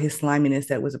something about his sliminess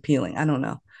that was appealing. I don't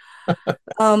know.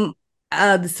 Um,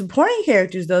 the supporting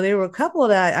characters, though, there were a couple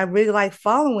that I really liked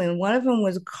following. One of them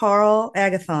was Carl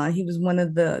Agathon. He was one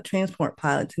of the transport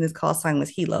pilots, and his call sign was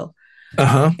Hilo.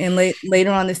 Uh-huh. And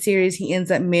later on in the series, he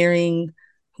ends up marrying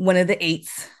one of the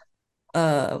eights,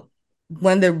 uh,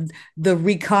 one of the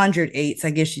reconjured eights, I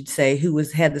guess you'd say, who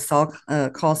had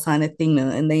the call sign Athena,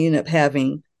 and they end up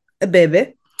having a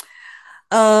baby.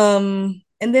 And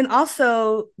then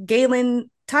also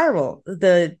Galen Tyrell,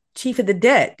 the chief of the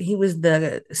debt. He was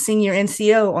the senior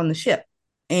NCO on the ship.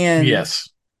 And Yes.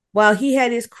 while he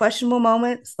had his questionable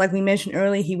moments, like we mentioned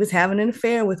earlier, he was having an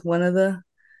affair with one of the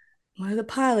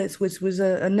pilots, which was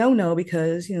a no-no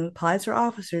because pilots are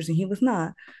officers and he was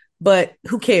not. But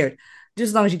who cared? Just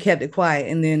as long as you kept it quiet.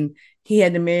 And then he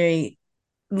had to marry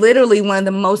literally one of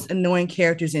the most annoying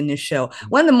characters in this show.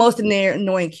 One of the most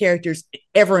annoying characters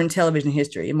ever in television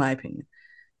history, in my opinion.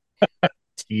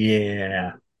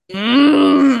 Yeah.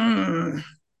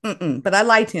 But I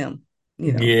liked him.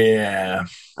 Yeah.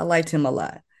 I liked him a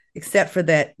lot, except for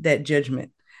that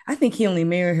judgment. I think he only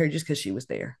married her just because she was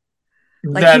there.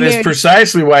 Like, he That is married.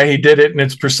 precisely why he did it, and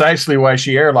it's precisely why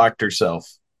she airlocked herself.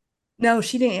 No,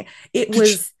 she didn't. It Did she?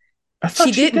 was I She thought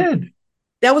she didn't. did.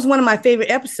 That was one of my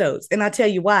favorite episodes, and I'll tell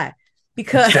you why.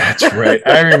 Because That's right.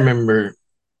 I remember.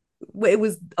 it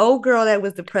was old girl that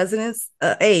was the president's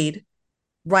aide.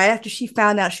 Right after she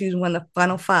found out she was one of the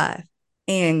final five,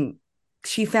 and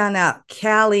she found out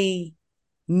Callie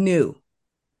knew.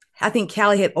 I think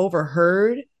Callie had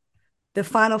overheard the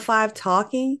final five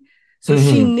talking, so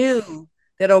she Mhm. knew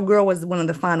that old girl was one of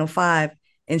the final five,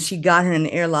 and she got her in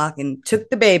the airlock and took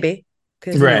the baby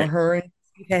because Right. her and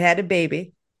she had a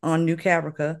baby on New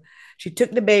Caprica. She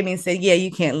took the baby and said, "Yeah,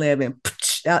 you can't live," and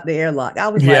out the airlock. I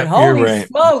was like, Yep, you're "Holy right.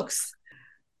 smokes!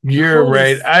 You're Holy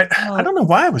right. I don't know smokes!"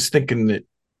 why I was thinking that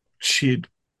she'd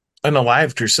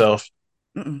unalived herself.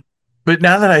 Mm-mm. But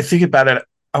now that I think about it,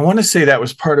 I want to say that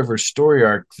was part of her story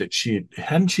arc that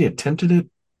hadn't she attempted it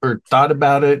or thought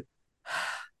about it?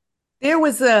 There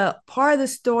was a part of the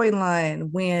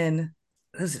storyline when,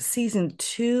 was it season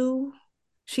two?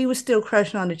 She was still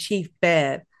crushing on the chief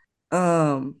bad.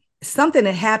 Something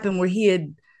had happened where he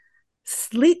had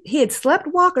slept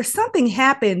walk, or something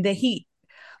happened that he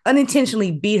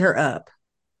unintentionally beat her up,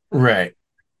 Right.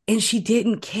 and she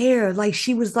didn't care. Like,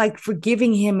 she was like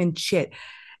forgiving him and shit.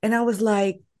 And I was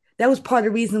like, that was part of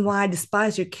the reason why I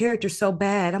despise your character so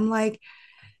bad. I'm like,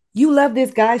 you love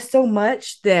this guy so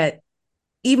much that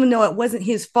even though it wasn't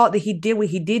his fault that he did what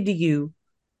he did to you,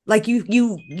 like,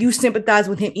 you sympathize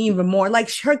with him even more. Like,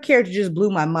 her character just blew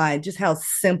my mind, just how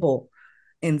simple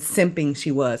and simping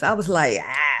she was. I was like,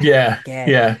 Yeah. gag,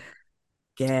 Yeah.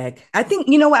 gag. I think,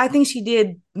 you know what? I think she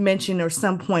did mention, or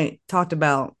some point talked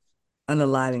about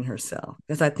unaliving herself,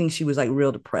 because I think she was like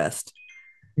real depressed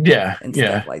Yeah. and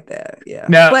stuff Yeah. like that. Yeah.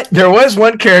 Now, But there was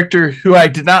one character who I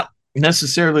did not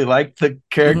necessarily like the mhm.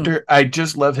 character. I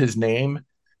just love his name.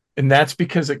 And that's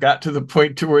because it got to the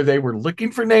point to where they were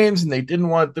looking for names and they didn't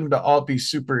want them to all be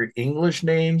super English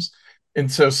names. And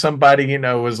so somebody,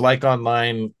 was like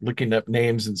online looking up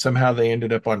names and somehow they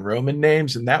ended up on Roman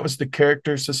names. And that was the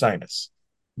character Socinus,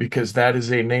 because that is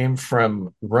a name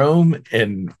from Rome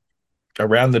and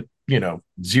around the,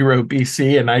 0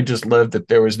 BC. And I just loved that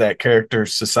there was that character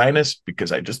Socinus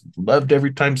because I just loved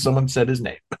every time someone said his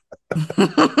name.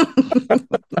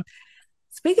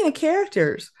 Speaking of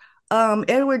characters,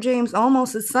 Edward James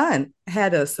Olmos' son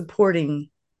had a supporting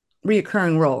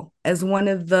reoccurring role as one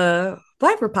of the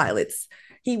Viper pilots.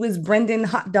 He was Brendan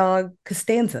Hot Dog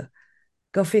Costanza.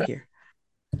 Go figure.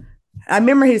 I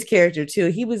remember his character too.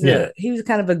 He was Yeah.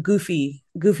 kind of a goofy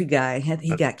guy.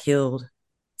 He got killed.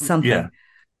 Yeah. Something.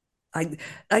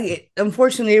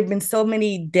 Unfortunately, there have been so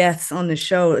many deaths on the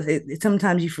show.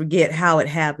 Sometimes you forget how it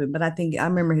happened, but I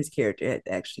remember his character had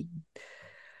actually,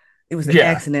 it was an Yeah.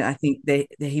 accident. I think that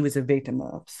he was a victim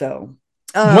of. So,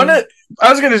 One of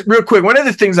I was gonna real quick. One of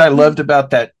the things I loved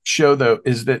about that show, though,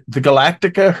 is that the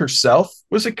Galactica herself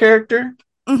was a character,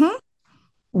 mm-hmm,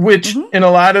 which mm-hmm, in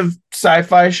a lot of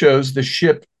sci-fi shows, the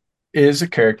ship is a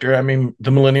character. I mean,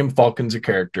 the Millennium Falcon's a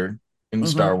character in mm-hmm.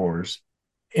 Star Wars.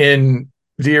 In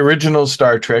the original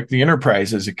Star Trek, the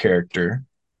Enterprise is a character.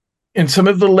 In some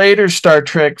of the later Star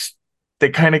Treks, they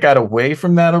kind of got away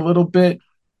from that a little bit.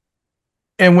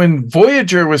 And when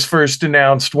Voyager was first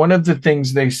announced, one of the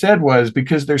things they said was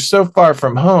because they're so far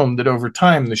from home that over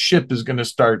time the ship is going to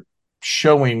start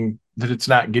showing that it's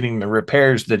not getting the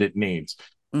repairs that it needs.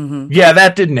 Mm-hmm. Yeah,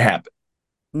 that didn't happen.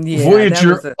 Yeah, that was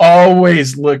Voyager a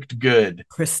always looked good.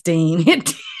 pristine.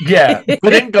 Yeah,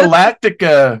 but in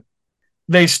Galactica,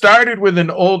 they started with an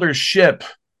older ship,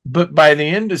 but by the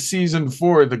end of season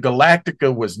 4, the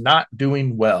Galactica was not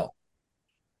doing well.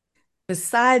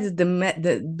 Besides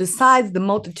besides the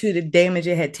multitude of damage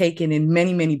it had taken in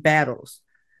many battles,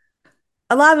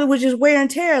 a lot of it was just wear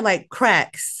and tear, like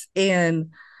cracks and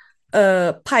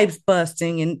pipes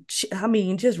busting, and I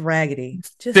mean, just raggedy,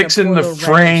 just a Fixing poor the little raggedy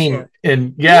frame, ship.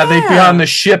 and yeah, they'd be on Yeah, the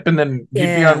ship and then you'd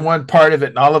be on yeah, one part of it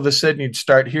and all of a sudden you'd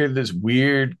start hearing this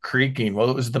weird creaking. Well,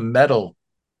 it was the metal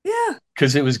yeah.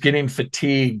 because it was getting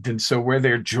fatigued, and so where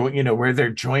their joint, where their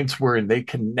joints were and they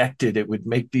connected, it would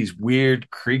make these weird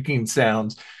creaking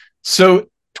sounds. So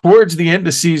towards the end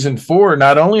of season 4,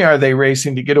 not only are they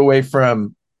racing to get away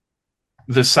from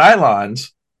the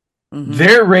Cylons, Mm-hmm.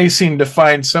 they're racing to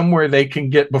find somewhere they can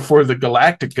get before the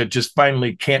Galactica just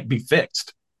finally can't be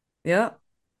fixed. Yep,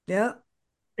 yep.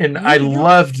 And I You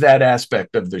loved that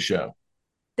aspect of the show.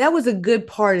 That was a good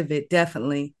part of it,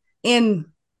 definitely. And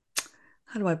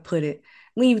how do I put it?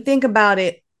 When you think about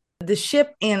it, the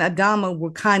ship and Adama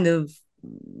were kind of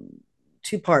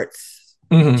two parts,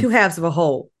 Mm-hmm. two halves of a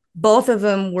whole. Both of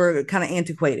them were kind of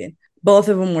antiquated. Both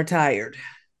of them were tired,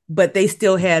 but they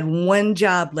still had one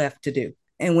job left to do.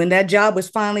 And when that job was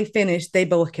finally finished, they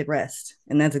both could rest.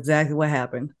 And that's exactly what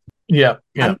happened. Yeah,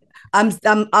 yeah.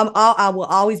 I will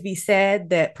always be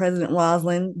sad that President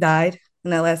Roslin died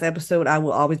in that last episode. I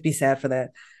will always be sad for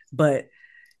that. But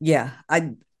yeah,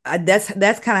 that's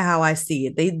kind of how I see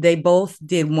it. They both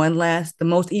did the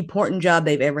most important job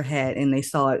they've ever had, and they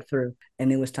saw it through,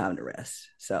 and it was time to rest.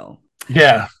 So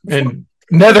Yeah. before, And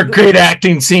another great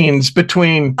acting scenes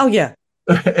between oh yeah,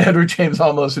 Edward James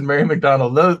Olmos and Mary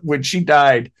McDonnell. When she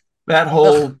died, that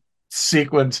whole ugh,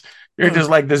 sequence, you're just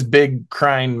like this big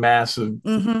crying mass of,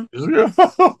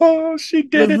 mm-hmm, oh, she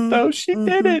did it mm-hmm, though. She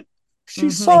did mm-hmm, it. She mm-hmm.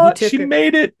 And saw it. She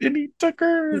made it. And he took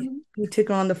her. he took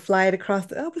her on the flight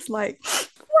across I was like,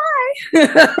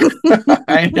 why?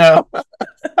 I know.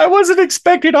 I wasn't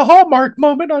expecting a Hallmark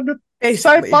moment on a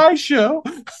Basically, sci-fi show.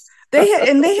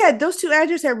 they had those two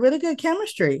actors had really good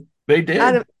chemistry. They Out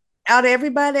did. of out of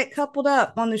everybody that coupled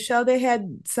up on the show, they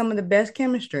had some of the best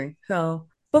chemistry. So,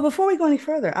 but before we go any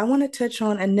further, I want to touch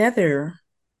on another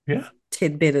Yeah.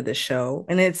 tidbit of the show,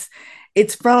 and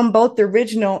it's from both the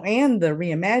original and the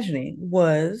reimagining.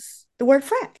 Was the word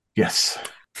frack? Yes.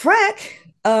 Frack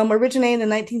originated in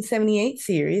the 1978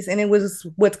 series, and it was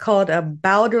what's called a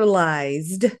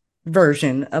bowdlerized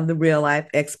version of the real life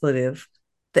expletive,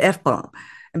 the F bomb.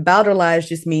 And bowdlerized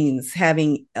just means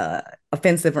having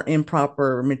offensive or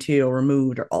improper material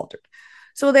removed or altered.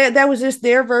 So that was just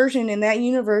their version in that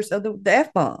universe of the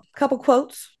F bomb. Couple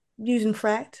quotes using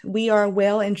fracked. We are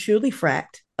well and truly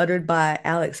fracked, uttered by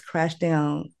Alex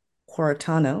Crashdown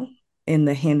Quartano in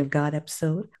the Hand of God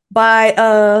episode.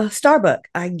 By Starbuck,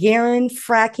 I guarantee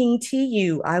fracking to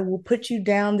you. I will put you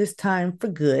down this time for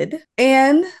good.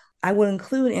 And I will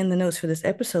include in the notes for this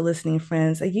episode, listening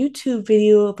friends, a YouTube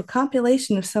video of a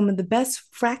compilation of some of the best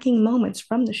fracking moments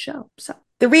from the show. So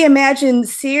the reimagined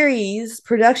series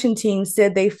production team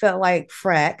said they felt like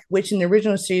frack, which in the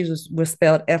original series was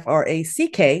spelled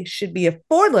Frack, should be a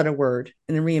 4-letter word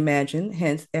in the reimagined,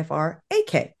 hence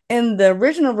Frak. And the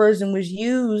original version was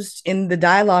used in the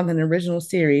dialogue in the original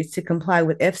series to comply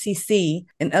with FCC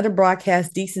and other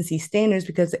broadcast decency standards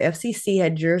because the FCC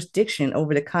had jurisdiction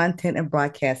over the content of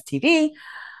broadcast TV.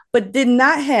 but did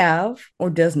not have or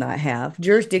does not have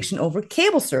jurisdiction over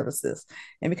cable services.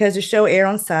 And because the show aired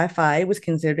on Sci-Fi, it was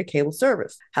considered a cable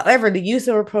service. However, the use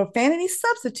of a profanity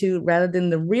substitute rather than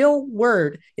the real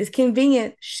word is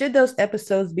convenient should those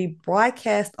episodes be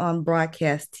broadcast on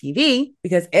broadcast TV,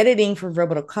 because editing for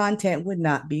verbal content would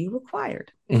not be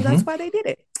required. So that's why they did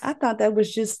it. I thought that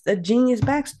was just a genius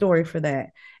backstory for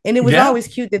that. And it was always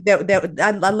cute that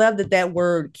I love that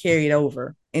word carried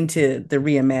over into the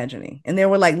reimagining. And there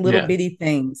were like little bitty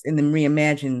things in the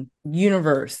reimagined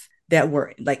universe that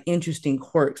were like interesting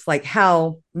quirks, like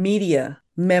how media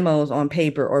memos on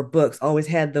paper or books always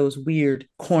had those weird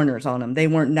corners on them. They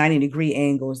weren't 90-degree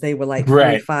angles. They were like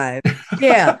 45.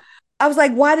 Yeah. I was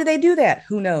like, why did they do that?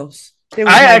 Who knows?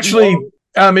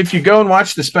 If you go and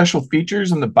watch the special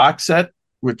features in the box set,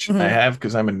 which I have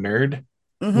because I'm a nerd,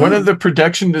 one of the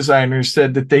production designers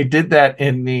said that they did that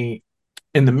in the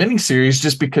miniseries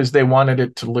just because they wanted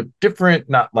it to look different,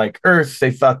 not like Earth.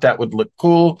 They thought that would look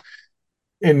cool.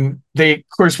 And they, of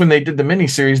course, when they did the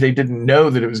miniseries, they didn't know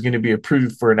that it was going to be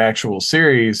approved for an actual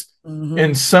series.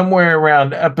 And somewhere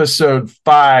around episode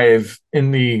 5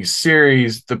 in the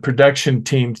series, the production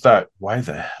team thought, why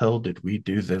the hell did we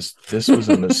do this? This was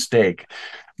a mistake.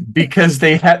 Because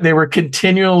they were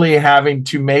continually having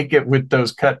to make it with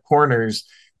those cut corners.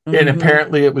 And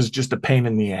apparently it was just a pain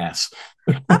in the ass.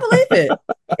 I believe it.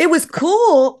 It was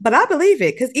cool, but I believe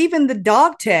it, because even the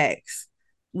dog tags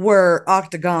were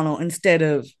octagonal instead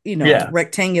of,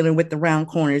 rectangular with the round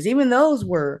corners. Even those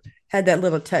had that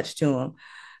little touch to them.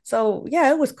 So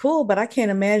yeah, it was cool, but I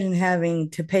can't imagine having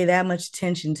to pay that much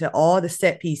attention to all the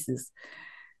set pieces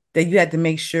that you had to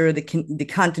make sure the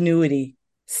continuity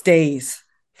stays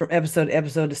from episode to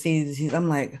episode to season to season. I'm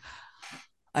like,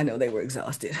 I know they were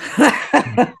exhausted.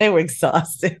 They were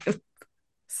exhausted.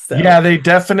 So. Yeah, they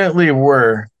definitely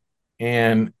were.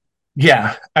 And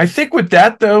yeah, I think with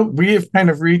that, though, we have kind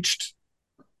of reached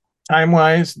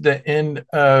time-wise the end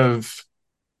of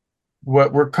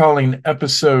what we're calling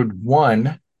episode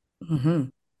 1.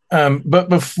 But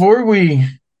before we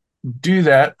do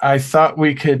that, I thought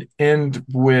we could end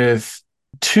with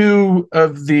 2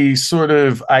 of the sort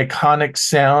of iconic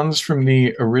sounds from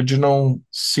the original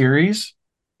series.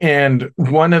 And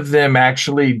one of them both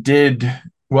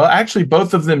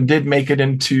of them did make it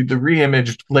into the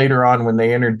reimaged later on when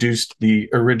they introduced the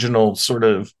original sort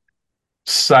of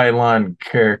Cylon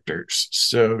characters.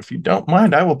 So if you don't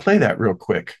mind, I will play that real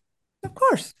quick. Of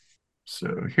course.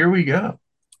 So here we go.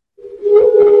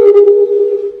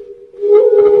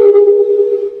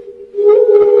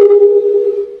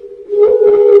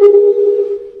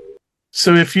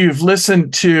 So if you've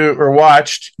listened to or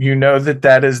watched, you know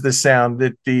that is the sound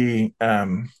that the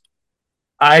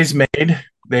eyes made.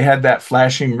 They had that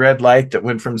flashing red light that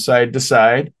went from side to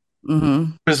side.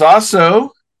 It was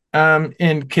also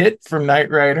in Kit from Knight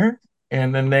Rider,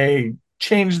 and then they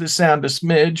changed the sound a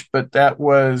smidge, but that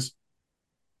was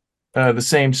the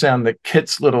same sound that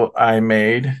Kit's little eye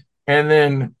made. And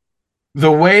then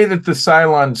the way that the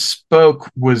Cylon spoke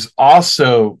was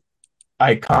also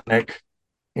iconic.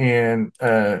 And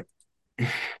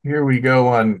here we go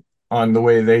on the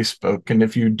way they spoke. And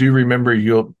if you do remember,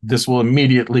 this will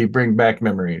immediately bring back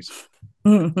memories.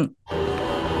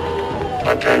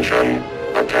 Attention,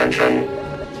 attention.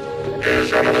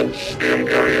 His Eminence, the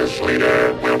Imperious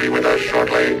Leader, will be with us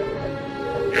shortly.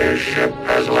 His ship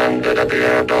has landed at the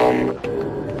air dome.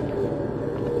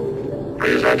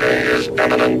 Presenting His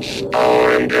Eminence,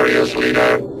 our Imperious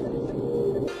Leader.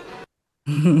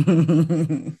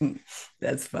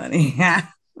 That's funny.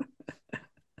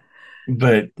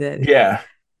 But yeah.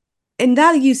 And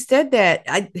now that you said that,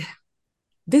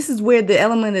 this is where the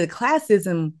element of the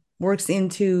classism works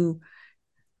into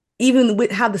even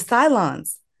with how the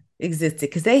Cylons existed,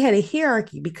 because they had a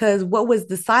hierarchy, because what was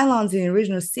the Cylons in the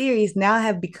original series now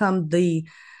have become the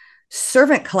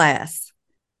servant class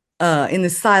in the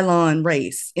Cylon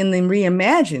race in the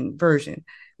reimagined version.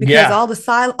 Because all the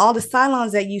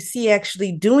Cylons that you see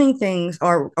actually doing things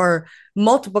are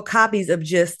multiple copies of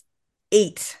just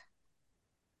 8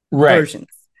 versions.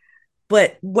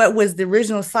 But what was the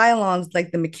original Cylons,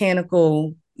 like the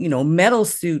mechanical, metal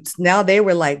suits, now they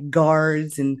were like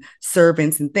guards and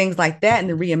servants and things like that in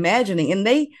the reimagining. And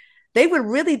they would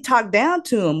really talk down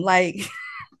to them. Like,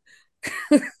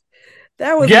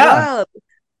 that was wild.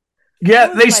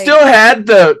 Yeah, they still had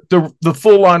the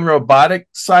full-on robotic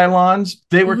Cylons.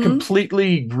 They were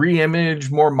completely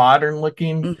re-imaged, more modern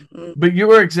looking. But you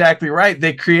were exactly right.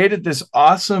 They created this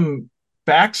awesome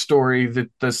backstory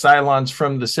that the Cylons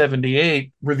from the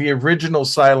 78 were the original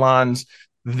Cylons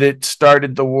that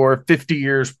started the war 50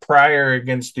 years prior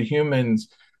against the humans.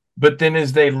 But then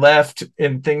as they left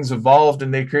and things evolved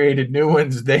and they created new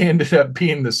ones, they ended up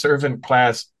being the servant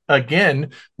class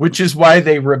again, which is why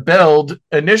they rebelled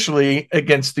initially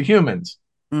against the humans.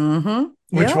 Mm-hmm.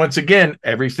 Which, Yep. once again,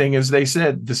 everything as they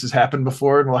said, this has happened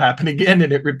before and will happen again,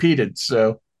 and it repeated.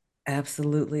 So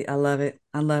Absolutely. I love it.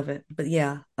 I love it. But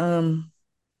yeah, we're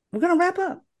gonna wrap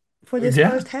up for this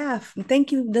Yeah. first half. And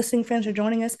thank you, listening friends, for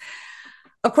joining us.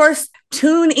 Of course,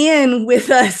 tune in with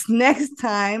us next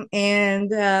time and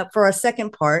for our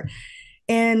second part.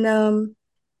 And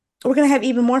we're gonna have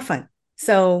even more fun.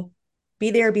 So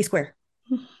be there, be square.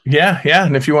 Yeah.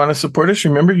 And if you want to support us,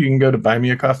 remember you can go to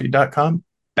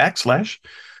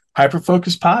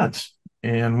buymeacoffee.com/hyperfocus pods.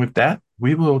 And with that,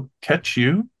 we will catch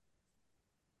you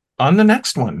on the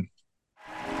next one.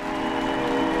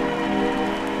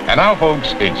 And now,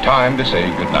 folks, it's time to say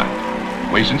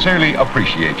goodnight. We sincerely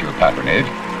appreciate your patronage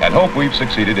and hope we've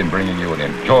succeeded in bringing you an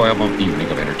enjoyable evening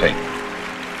of entertainment.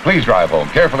 Please drive home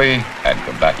carefully and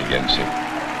come back again soon.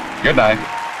 Good night.